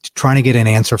I'm trying to get an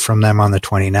answer from them on the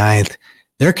 29th.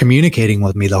 They're communicating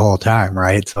with me the whole time,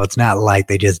 right? So it's not like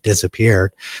they just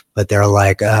disappeared, but they're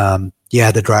like,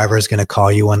 yeah, the driver is going to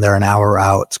call you when they're an hour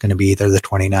out. It's going to be either the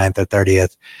 29th or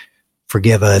 30th.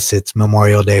 Forgive us. It's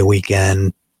Memorial Day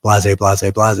weekend, blase,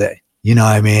 blase, blase. You know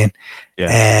what I mean? Yeah.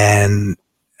 And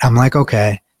I'm like,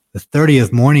 okay. The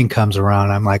 30th morning comes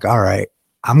around. I'm like, all right,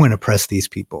 I'm going to press these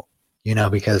people, you know,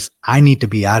 because I need to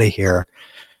be out of here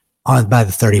by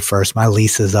the 31st. My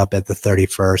lease is up at the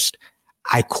 31st.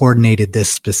 I coordinated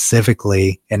this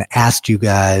specifically and asked you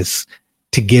guys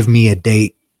to give me a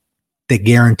date that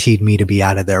guaranteed me to be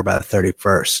out of there by the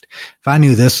 31st. If I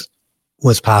knew this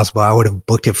was possible, I would have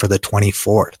booked it for the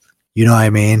 24th. You know what I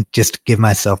mean? Just to give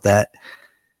myself that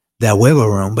wiggle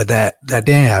room, but that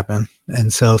didn't happen.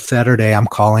 And so Saturday, I'm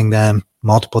calling them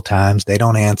multiple times. They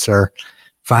don't answer.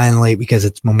 Finally, because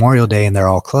it's Memorial Day and they're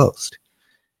all closed.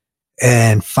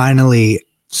 And finally,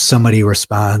 somebody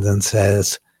responds and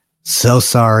says, so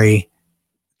sorry,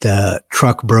 the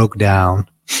truck broke down.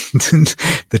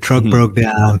 The truck broke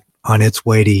down on its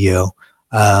way to you.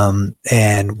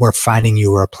 And we're finding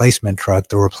you a replacement truck.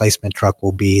 The replacement truck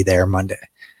will be there Monday.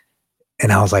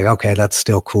 And I was like, okay, that's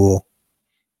still cool.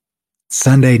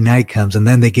 Sunday night comes, and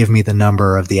then they give me the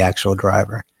number of the actual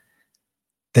driver.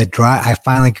 I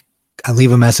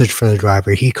leave a message for the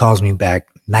driver. He calls me back.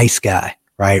 Nice guy,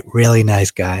 right? Really nice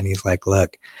guy. And he's like,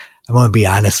 look, I'm going to be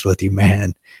honest with you,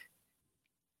 man.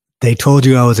 They told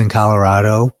you I was in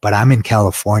Colorado, but I'm in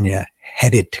California,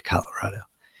 headed to Colorado.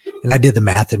 And I did the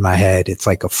math in my head. It's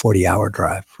like a 40-hour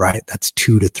drive, right? That's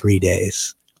 2 to 3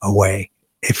 days away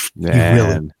if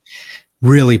you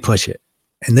really push it.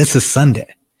 And this is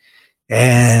Sunday.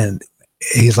 And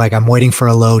he's like, I'm waiting for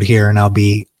a load here and I'll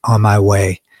be on my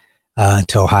way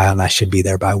to Ohio, and I should be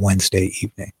there by Wednesday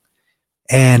evening.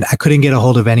 And I couldn't get a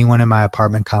hold of anyone in my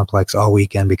apartment complex all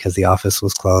weekend because the office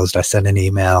was closed. I sent an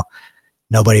email.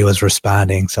 Nobody was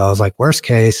responding. So I was like, worst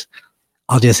case,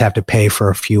 I'll just have to pay for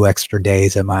a few extra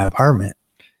days at my apartment.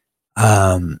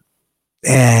 And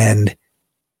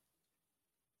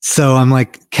so I'm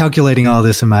like calculating all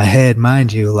this in my head.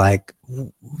 Mind you, like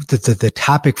the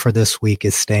topic for this week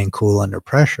is staying cool under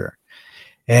pressure.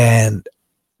 And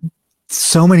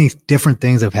so many different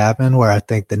things have happened where I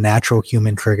think the natural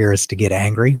human trigger is to get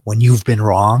angry when you've been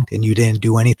wronged and you didn't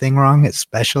do anything wrong,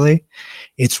 especially.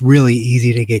 It's really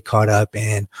easy to get caught up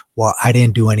in, well, I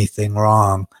didn't do anything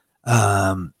wrong.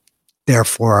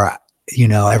 Therefore, you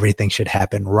know, everything should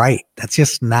happen right. That's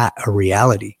just not a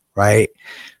reality, right?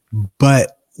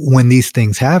 But when these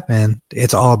things happen,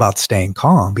 it's all about staying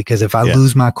calm, because if I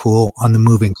lose my cool on the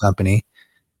moving company,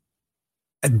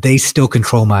 they still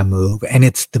control my move, and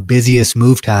it's the busiest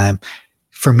move time.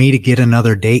 For me to get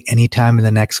another date anytime in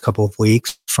the next couple of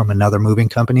weeks from another moving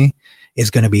company is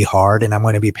going to be hard, and I'm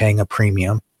going to be paying a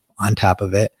premium on top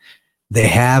of it. They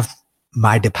have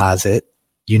my deposit,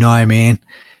 you know what I mean?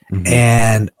 Mm-hmm.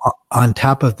 And on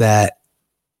top of that,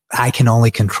 I can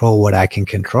only control what I can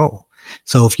control.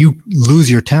 So if you lose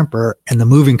your temper and the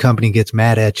moving company gets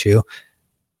mad at you,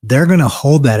 they're going to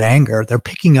hold that anger. They're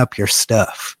picking up your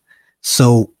stuff.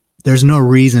 So there's no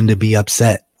reason to be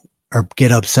upset or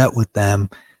get upset with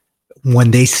them when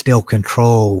they still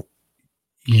control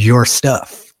your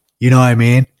stuff. You know what I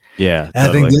mean? Yeah.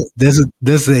 Totally. I think this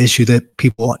is the issue that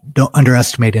people don't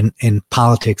underestimate in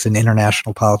politics and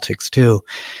international politics too,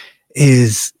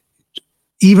 is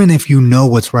even if you know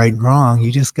what's right and wrong,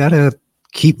 you just got to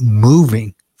keep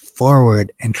moving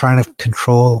forward and trying to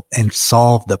control and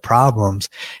solve the problems.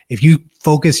 If you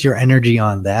focus your energy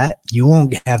on that, you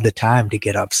won't have the time to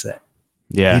get upset.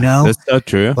 Yeah, you know, that's so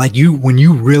true. Like when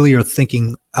you really are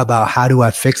thinking about how do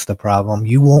I fix the problem,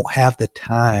 you won't have the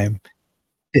time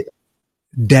to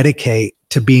dedicate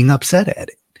to being upset at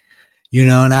it. You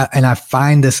know, and I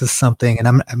find this is something,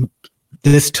 and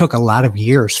this took a lot of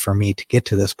years for me to get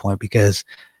to this point, because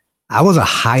I was a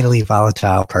highly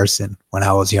volatile person when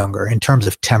I was younger in terms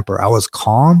of temper. I was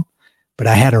calm, but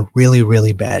I had a really,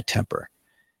 really bad temper.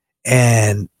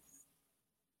 And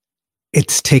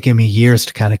it's taken me years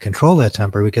to kind of control that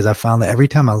temper, because I found that every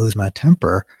time I lose my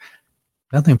temper,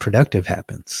 nothing productive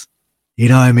happens. You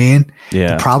know what I mean?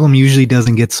 Yeah. The problem usually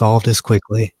doesn't get solved as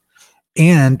quickly.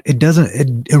 And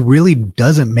it really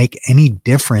doesn't make any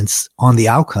difference on the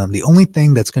outcome. The only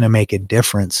thing that's going to make a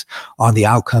difference on the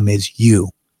outcome is you.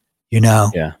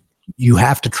 Yeah. You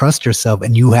have to trust yourself,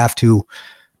 and you have to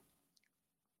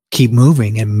keep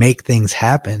moving and make things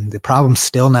happen. The problem's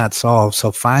still not solved.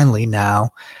 So finally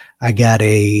now I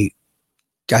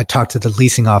talked to the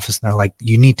leasing office, and they're like,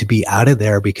 you need to be out of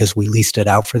there because we leased it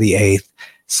out for the 8th.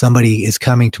 Somebody is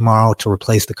coming tomorrow to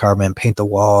replace the carpet and paint the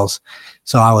walls.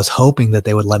 So I was hoping that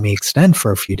they would let me extend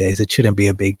for a few days. It shouldn't be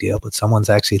a big deal, but someone's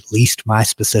actually leased my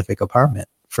specific apartment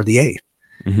for the 8th.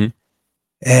 Mm-hmm.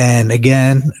 And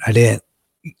again, I didn't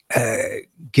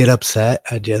get upset.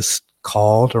 I just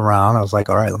called around. I was like,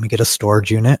 all right, let me get a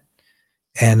storage unit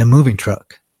and a moving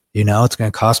truck. It's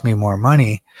going to cost me more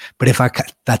money. But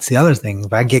that's the other thing.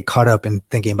 If I get caught up in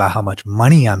thinking about how much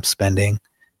money I'm spending,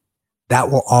 that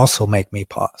will also make me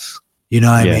pause. You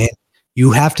know what I mean?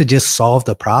 You have to just solve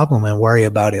the problem and worry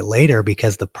about it later,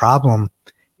 because the problem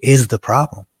is the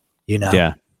problem,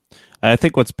 Yeah. I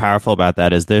think what's powerful about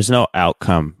that is there's no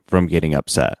outcome from getting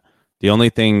upset. The only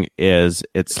thing is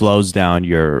it slows down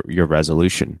your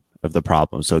resolution of the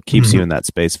problem. So it keeps you in that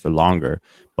space for longer.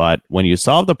 But when you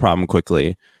solve the problem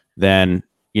quickly, then,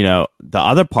 the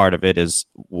other part of it is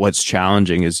what's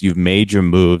challenging is you've made your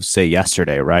moves, say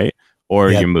yesterday, right? Or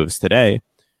your moves today.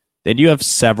 Then you have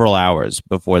several hours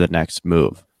before the next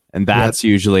move. And that's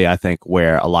usually, I think,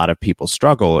 where a lot of people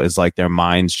struggle, is like their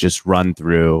minds just run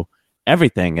through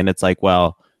everything. And it's like,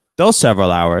 well, those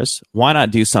several hours, why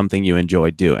not do something you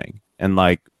enjoy doing? And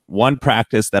like one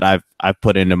practice that I've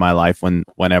put into my life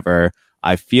whenever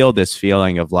I feel this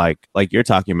feeling of like you're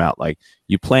talking about, like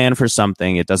you plan for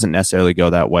something, it doesn't necessarily go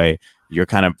that way. You're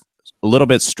kind of a little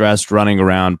bit stressed, running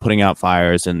around, putting out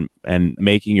fires and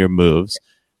making your moves.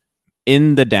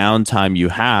 In the downtime you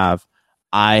have,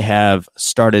 I have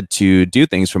started to do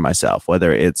things for myself,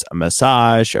 whether it's a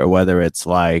massage or whether it's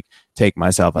like take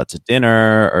myself out to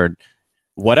dinner or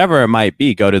whatever it might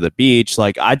be, go to the beach.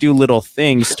 Like I do little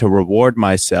things to reward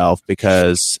myself,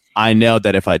 because I know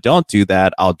that if I don't do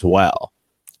that, I'll dwell.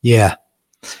 Yeah.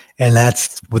 And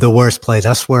that's the worst place.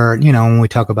 That's where, when we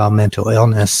talk about mental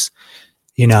illness,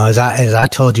 as I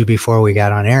told you before we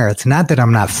got on air, it's not that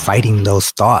I'm not fighting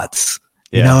those thoughts.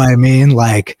 You know what I mean?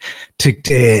 Like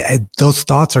those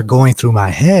thoughts are going through my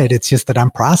head. It's just that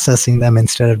I'm processing them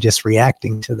instead of just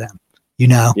reacting to them,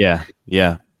 Yeah.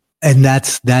 Yeah. And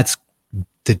that's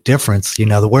the difference.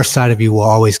 The worst side of you will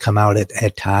always come out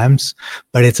at times,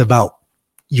 but it's about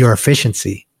your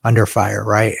efficiency under fire,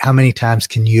 right? How many times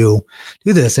can you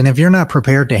do this? And if you're not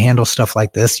prepared to handle stuff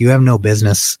like this, you have no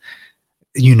business,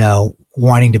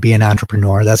 wanting to be an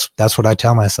entrepreneur. That's what I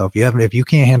tell myself. If you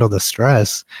can't handle the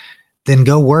stress, then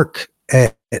go work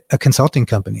at a consulting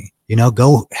company.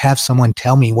 Go have someone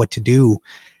tell me what to do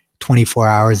 24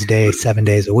 hours a day, 7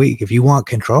 days a week. If you want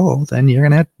control, then you're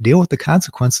going to have to deal with the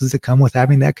consequences that come with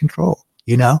having that control,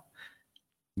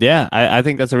 Yeah, I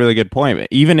think that's a really good point.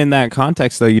 Even in that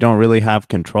context, though, you don't really have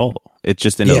control. It's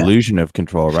just an illusion of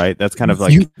control, right? That's kind of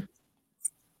like...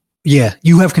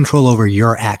 you have control over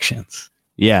your actions.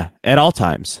 Yeah, at all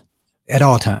times. At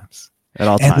all times. At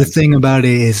all times. And the thing about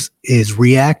it is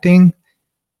reacting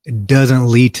doesn't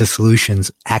lead to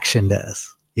solutions. Action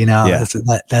does.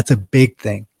 That's a big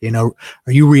thing. Are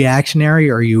you reactionary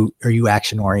or are you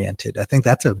action oriented? I think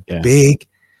that's a big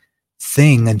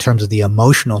thing in terms of the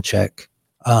emotional check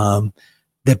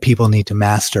that people need to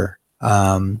master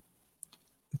to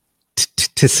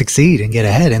succeed and get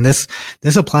ahead. And this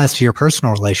applies to your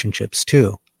personal relationships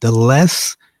too. The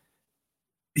less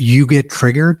you get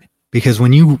triggered, because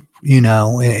when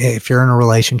if you're in a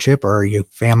relationship or your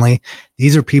family,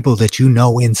 these are people that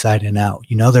inside and out.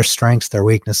 Their strengths, their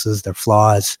weaknesses, their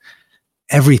flaws,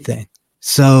 everything.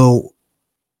 So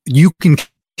you can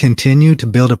continue to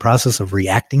build a process of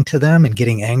reacting to them and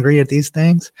getting angry at these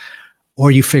things,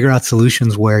 or you figure out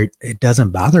solutions where it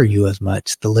doesn't bother you as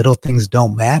much. The little things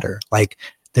don't matter. Like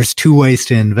there's two ways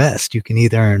to invest. You can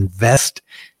either invest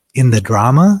in the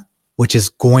drama, which is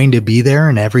going to be there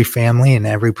in every family and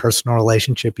every personal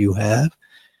relationship you have,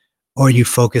 or you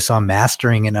focus on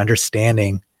mastering and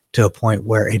understanding to a point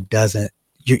where it doesn't,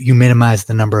 you minimize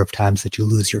the number of times that you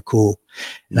lose your cool.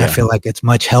 And I feel like it's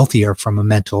much healthier from a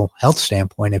mental health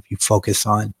standpoint if you focus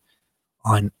on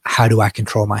how do I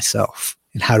control myself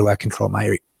and how do I control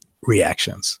my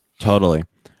reactions. Totally.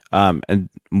 And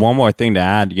one more thing to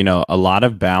add, a lot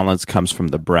of balance comes from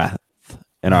the breath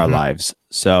in our lives.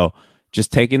 So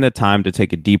just taking the time to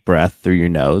take a deep breath through your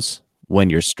nose when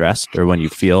you're stressed or when you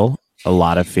feel a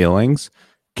lot of feelings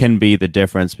can be the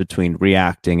difference between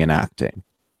reacting and acting.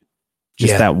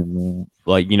 Just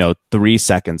that, 3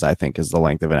 seconds, I think, is the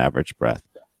length of an average breath.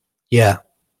 Yeah.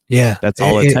 Yeah. That's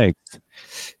all it takes.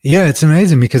 Yeah, it's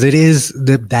amazing because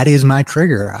that is my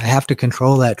trigger. I have to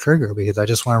control that trigger because I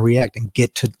just want to react and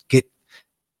get to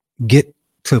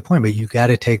the point. But you got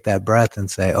to take that breath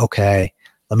and say, okay,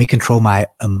 let me control my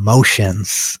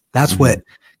emotions. That's what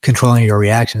controlling your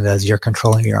reaction does. You're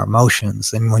controlling your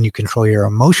emotions. And when you control your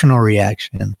emotional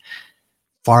reaction,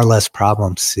 far less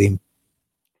problems seem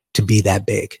to be that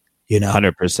big,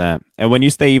 100%. And when you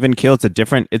stay even keel, it's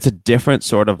a different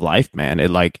sort of life, man.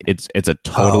 It's a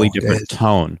totally different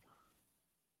tone.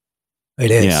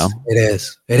 It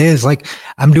is. It is like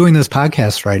I'm doing this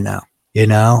podcast right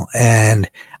now, and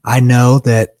I know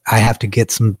that I have to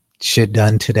get some shit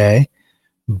done today,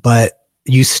 but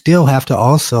you still have to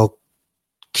also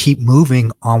keep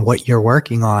moving on what you're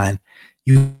working on.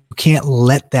 You can't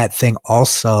let that thing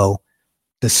also,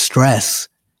 the stress,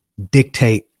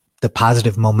 dictate the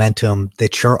positive momentum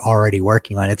that you're already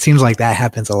working on. It seems like that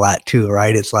happens a lot too,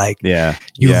 right? It's like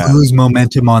you lose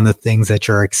momentum on the things that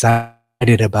you're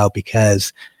excited about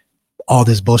because all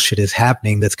this bullshit is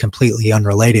happening that's completely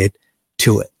unrelated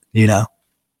to it,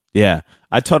 Yeah,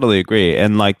 I totally agree.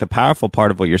 And like the powerful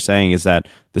part of what you're saying is that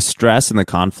the stress and the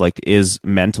conflict is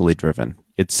mentally driven.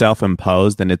 It's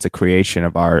self-imposed and it's a creation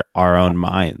of our own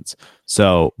minds.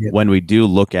 So when we do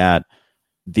look at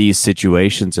these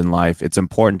situations in life, it's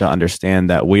important to understand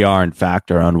that we are in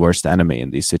fact our own worst enemy in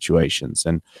these situations,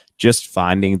 and just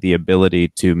finding the ability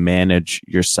to manage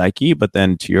your psyche, but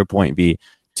then to your point, V,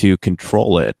 to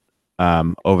control it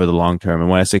over the long term. And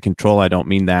when I say control, I don't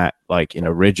mean that like in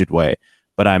a rigid way,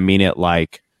 but I mean it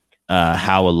like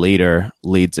how a leader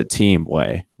leads a team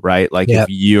way, right? Like if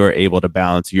you're able to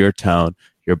balance your tone,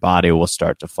 your body will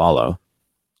start to follow.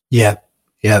 Yeah.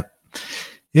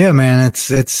 Yeah, man,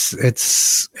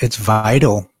 it's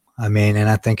vital. I mean, and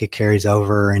I think it carries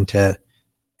over into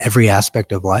every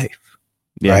aspect of life,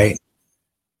 right?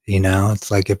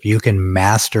 It's like if you can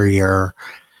master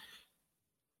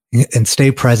and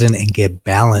stay present and get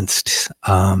balanced,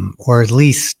 or at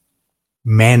least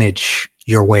manage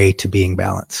your way to being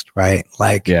balanced, right?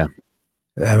 Like,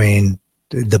 I mean,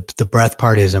 the breath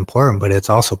part is important, but it's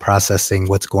also processing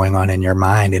what's going on in your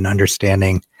mind and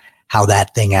understanding how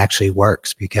that thing actually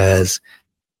works, because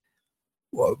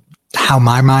how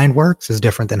my mind works is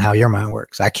different than how your mind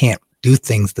works. I can't do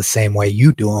things the same way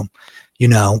you do them.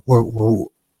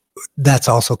 That's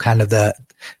also kind of the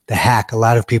hack. A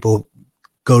lot of people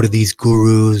go to these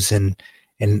gurus and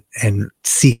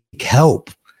seek help,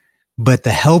 but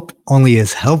the help only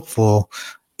is helpful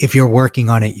if you're working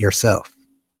on it yourself,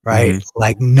 right? Mm-hmm.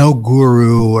 Like no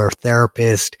guru or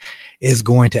therapist is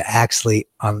going to actually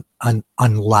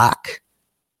unlock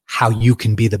how you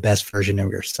can be the best version of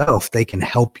yourself. They can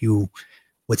help you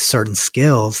with certain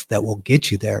skills that will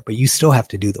get you there, but you still have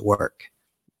to do the work.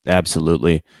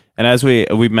 Absolutely. And as we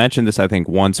mentioned this, I think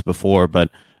once before, but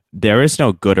there is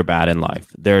no good or bad in life.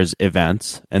 There's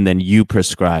events, and then you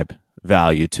prescribe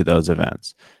value to those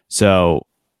events. So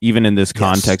even in this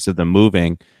context of the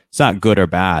moving, it's not good or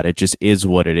bad. It just is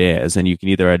what it is. And you can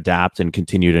either adapt and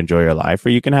continue to enjoy your life, or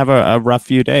you can have a rough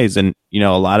few days. And,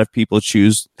 a lot of people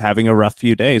choose having a rough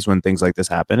few days when things like this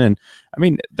happen. And I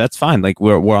mean, that's fine. Like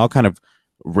we're all kind of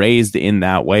raised in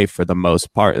that way for the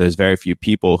most part. There's very few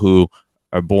people who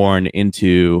are born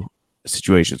into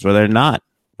situations where they're not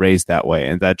raised that way.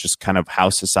 And that's just kind of how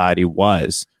society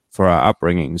was for our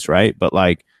upbringings, right? But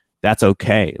like, that's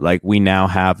okay. Like we now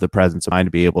have the presence of mind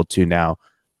to be able to now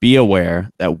be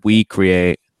aware that we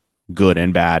create good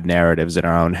and bad narratives in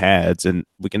our own heads, and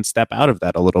we can step out of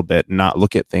that a little bit and not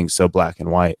look at things so black and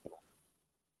white.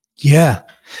 Yeah,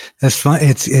 that's fun.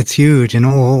 It's huge. And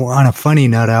on a funny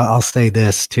note, I'll say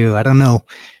this too. I don't know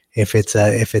if it's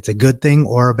a good thing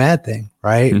or a bad thing,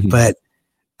 right? Mm-hmm. But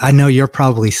I know you're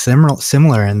probably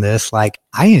similar in this. Like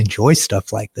I enjoy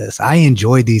stuff like this. I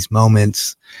enjoy these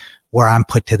moments where I'm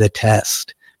put to the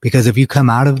test. Because if you come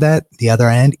out of that, the other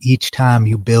end, each time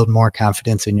you build more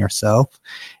confidence in yourself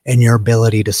and your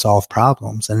ability to solve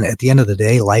problems. And at the end of the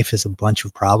day, life is a bunch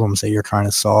of problems that you're trying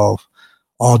to solve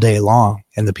all day long.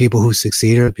 And the people who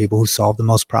succeed are the people who solve the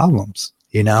most problems,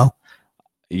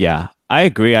 Yeah, I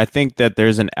agree. I think that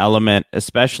there's an element,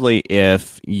 especially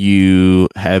if you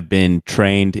have been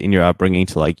trained in your upbringing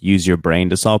to like use your brain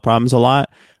to solve problems a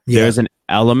lot. Yeah. There's an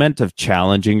element of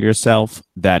challenging yourself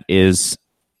that is...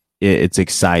 it's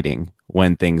exciting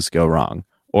when things go wrong,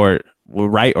 or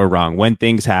right or wrong, when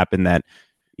things happen that,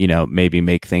 maybe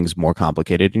make things more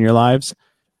complicated in your lives.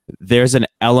 There's an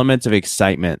element of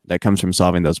excitement that comes from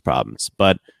solving those problems.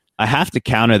 But I have to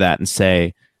counter that and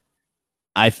say,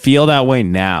 I feel that way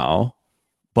now,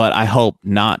 but I hope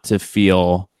not to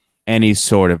feel any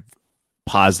sort of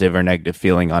positive or negative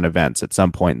feeling on events at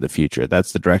some point in the future.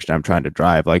 That's the direction I'm trying to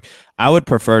drive. Like, I would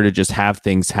prefer to just have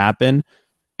things happen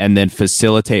and then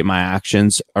facilitate my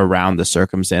actions around the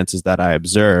circumstances that I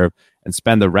observe and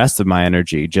spend the rest of my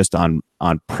energy just on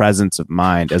presence of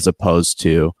mind, as opposed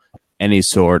to any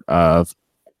sort of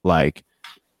like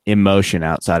emotion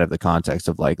outside of the context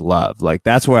of like love. Like,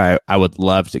 that's where I would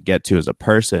love to get to as a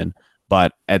person.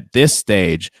 But at this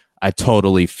stage, I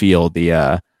totally feel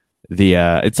the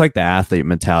it's like the athlete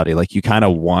mentality. Like, you kind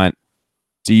of want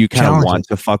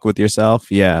to fuck with yourself.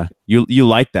 Yeah. You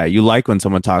like that. You like when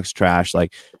someone talks trash.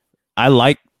 Like, I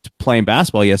liked playing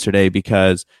basketball yesterday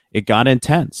because it got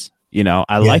intense. You know,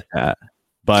 I like that.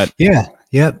 But yeah.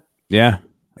 Yep. Yeah.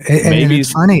 And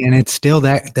it's funny, and it's still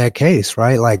that case,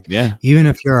 right? Like, even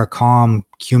if you're a calm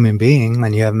human being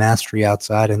and you have mastery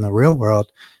outside in the real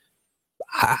world,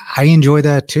 I enjoy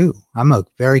that too. I'm a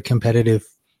very competitive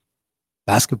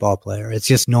basketball player. It's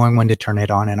just knowing when to turn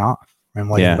it on and off, and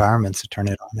what environments to turn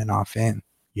it on and off in.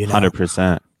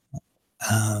 100%.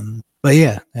 But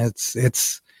yeah,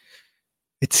 it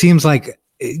seems like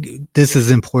this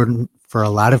is important for a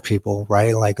lot of people,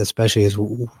 right? Like, especially as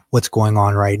what's going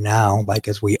on right now, like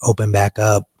as we open back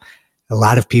up, a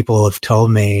lot of people have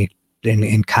told me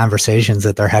in conversations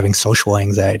that they're having social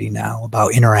anxiety now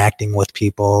about interacting with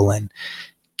people and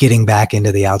getting back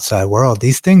into the outside world.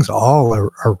 These things all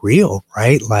are real,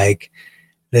 right? Like,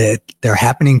 that they're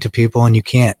happening to people, and you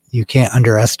can't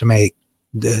underestimate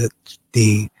the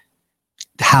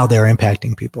how they're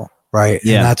impacting people, right?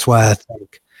 Yeah. And that's why I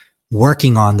think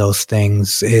working on those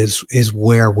things is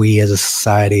where we as a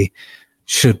society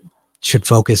should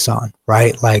focus on,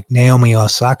 right? Like, Naomi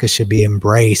Osaka should be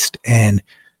embraced, and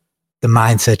the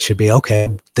mindset should be, okay,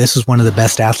 this is one of the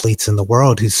best athletes in the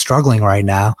world who's struggling right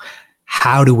now.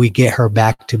 How do we get her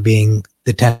back to being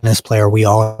the tennis player we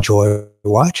all enjoy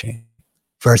watching?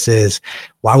 Versus,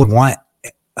 why would we want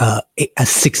a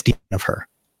 60 of her?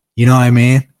 You know what I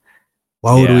mean?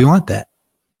 Why would we want that?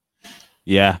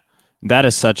 Yeah.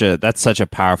 That's such a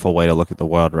powerful way to look at the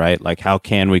world, right? Like, how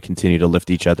can we continue to lift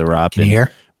each other up? Can you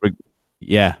hear?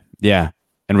 Yeah.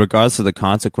 And regardless of the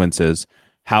consequences,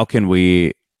 how can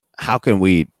we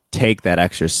take that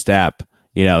extra step?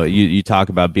 You know, you talk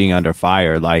about being under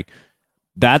fire. Like,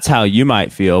 that's how you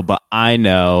might feel, but I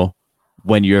know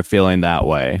when you're feeling that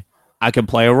way, I can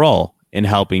play a role in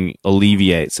helping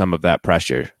alleviate some of that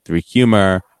pressure through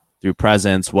humor, through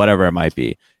presence, whatever it might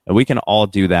be. And we can all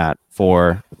do that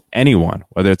for anyone,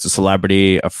 whether it's a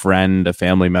celebrity, a friend, a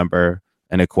family member,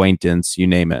 an acquaintance, you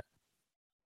name it.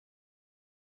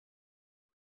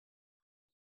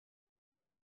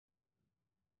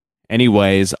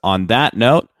 Anyways, on that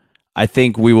note, I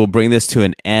think we will bring this to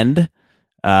an end.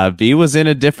 V was in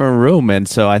a different room, and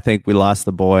so I think we lost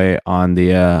the boy on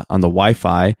the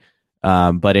Wi-Fi.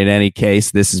 But in any case,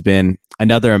 this has been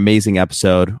another amazing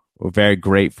episode. We're very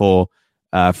grateful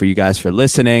for you guys for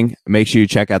listening. Make sure you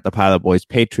check out the Pilot Boys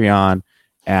Patreon.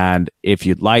 And if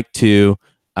you'd like to,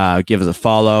 give us a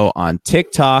follow on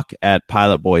TikTok at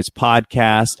Pilot Boys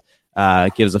Podcast.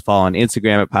 Give us a follow on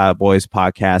Instagram at Pilot Boys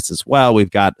Podcast as well. We've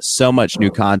got so much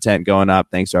new content going up,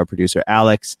 thanks to our producer,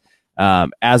 Alex.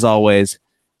 As always,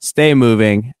 stay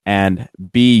moving and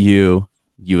be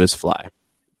you as fly.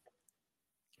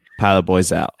 Pilot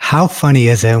Boys out. How funny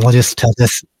is it?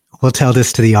 We'll tell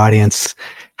this to the audience.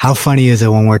 How funny is it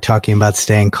when we're talking about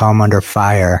staying calm under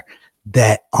fire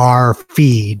that our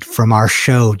feed from our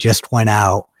show just went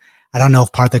out? I don't know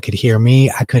if Partha could hear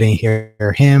me. I couldn't hear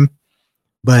him,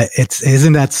 but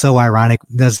isn't that so ironic?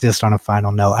 That's just on a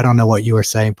final note. I don't know what you were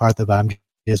saying, Partha, but I'm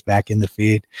just back in the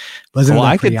feed. Well,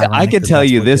 I could tell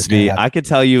you this, V. I could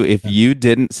tell you if you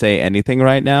didn't say anything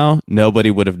right now,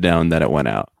 nobody would have known that it went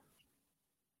out.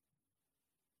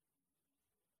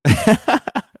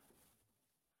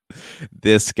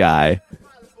 This guy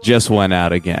just went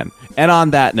out again. And on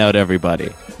that note,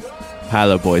 everybody,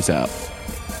 Pilot Boys out.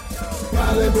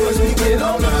 Pilot Boys, we get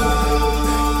on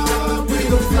up. We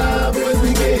gon' fly, boys,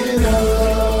 we get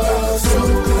up. So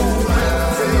high.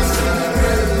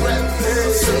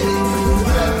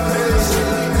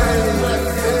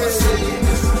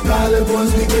 Pilot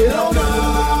Boys, we get on up.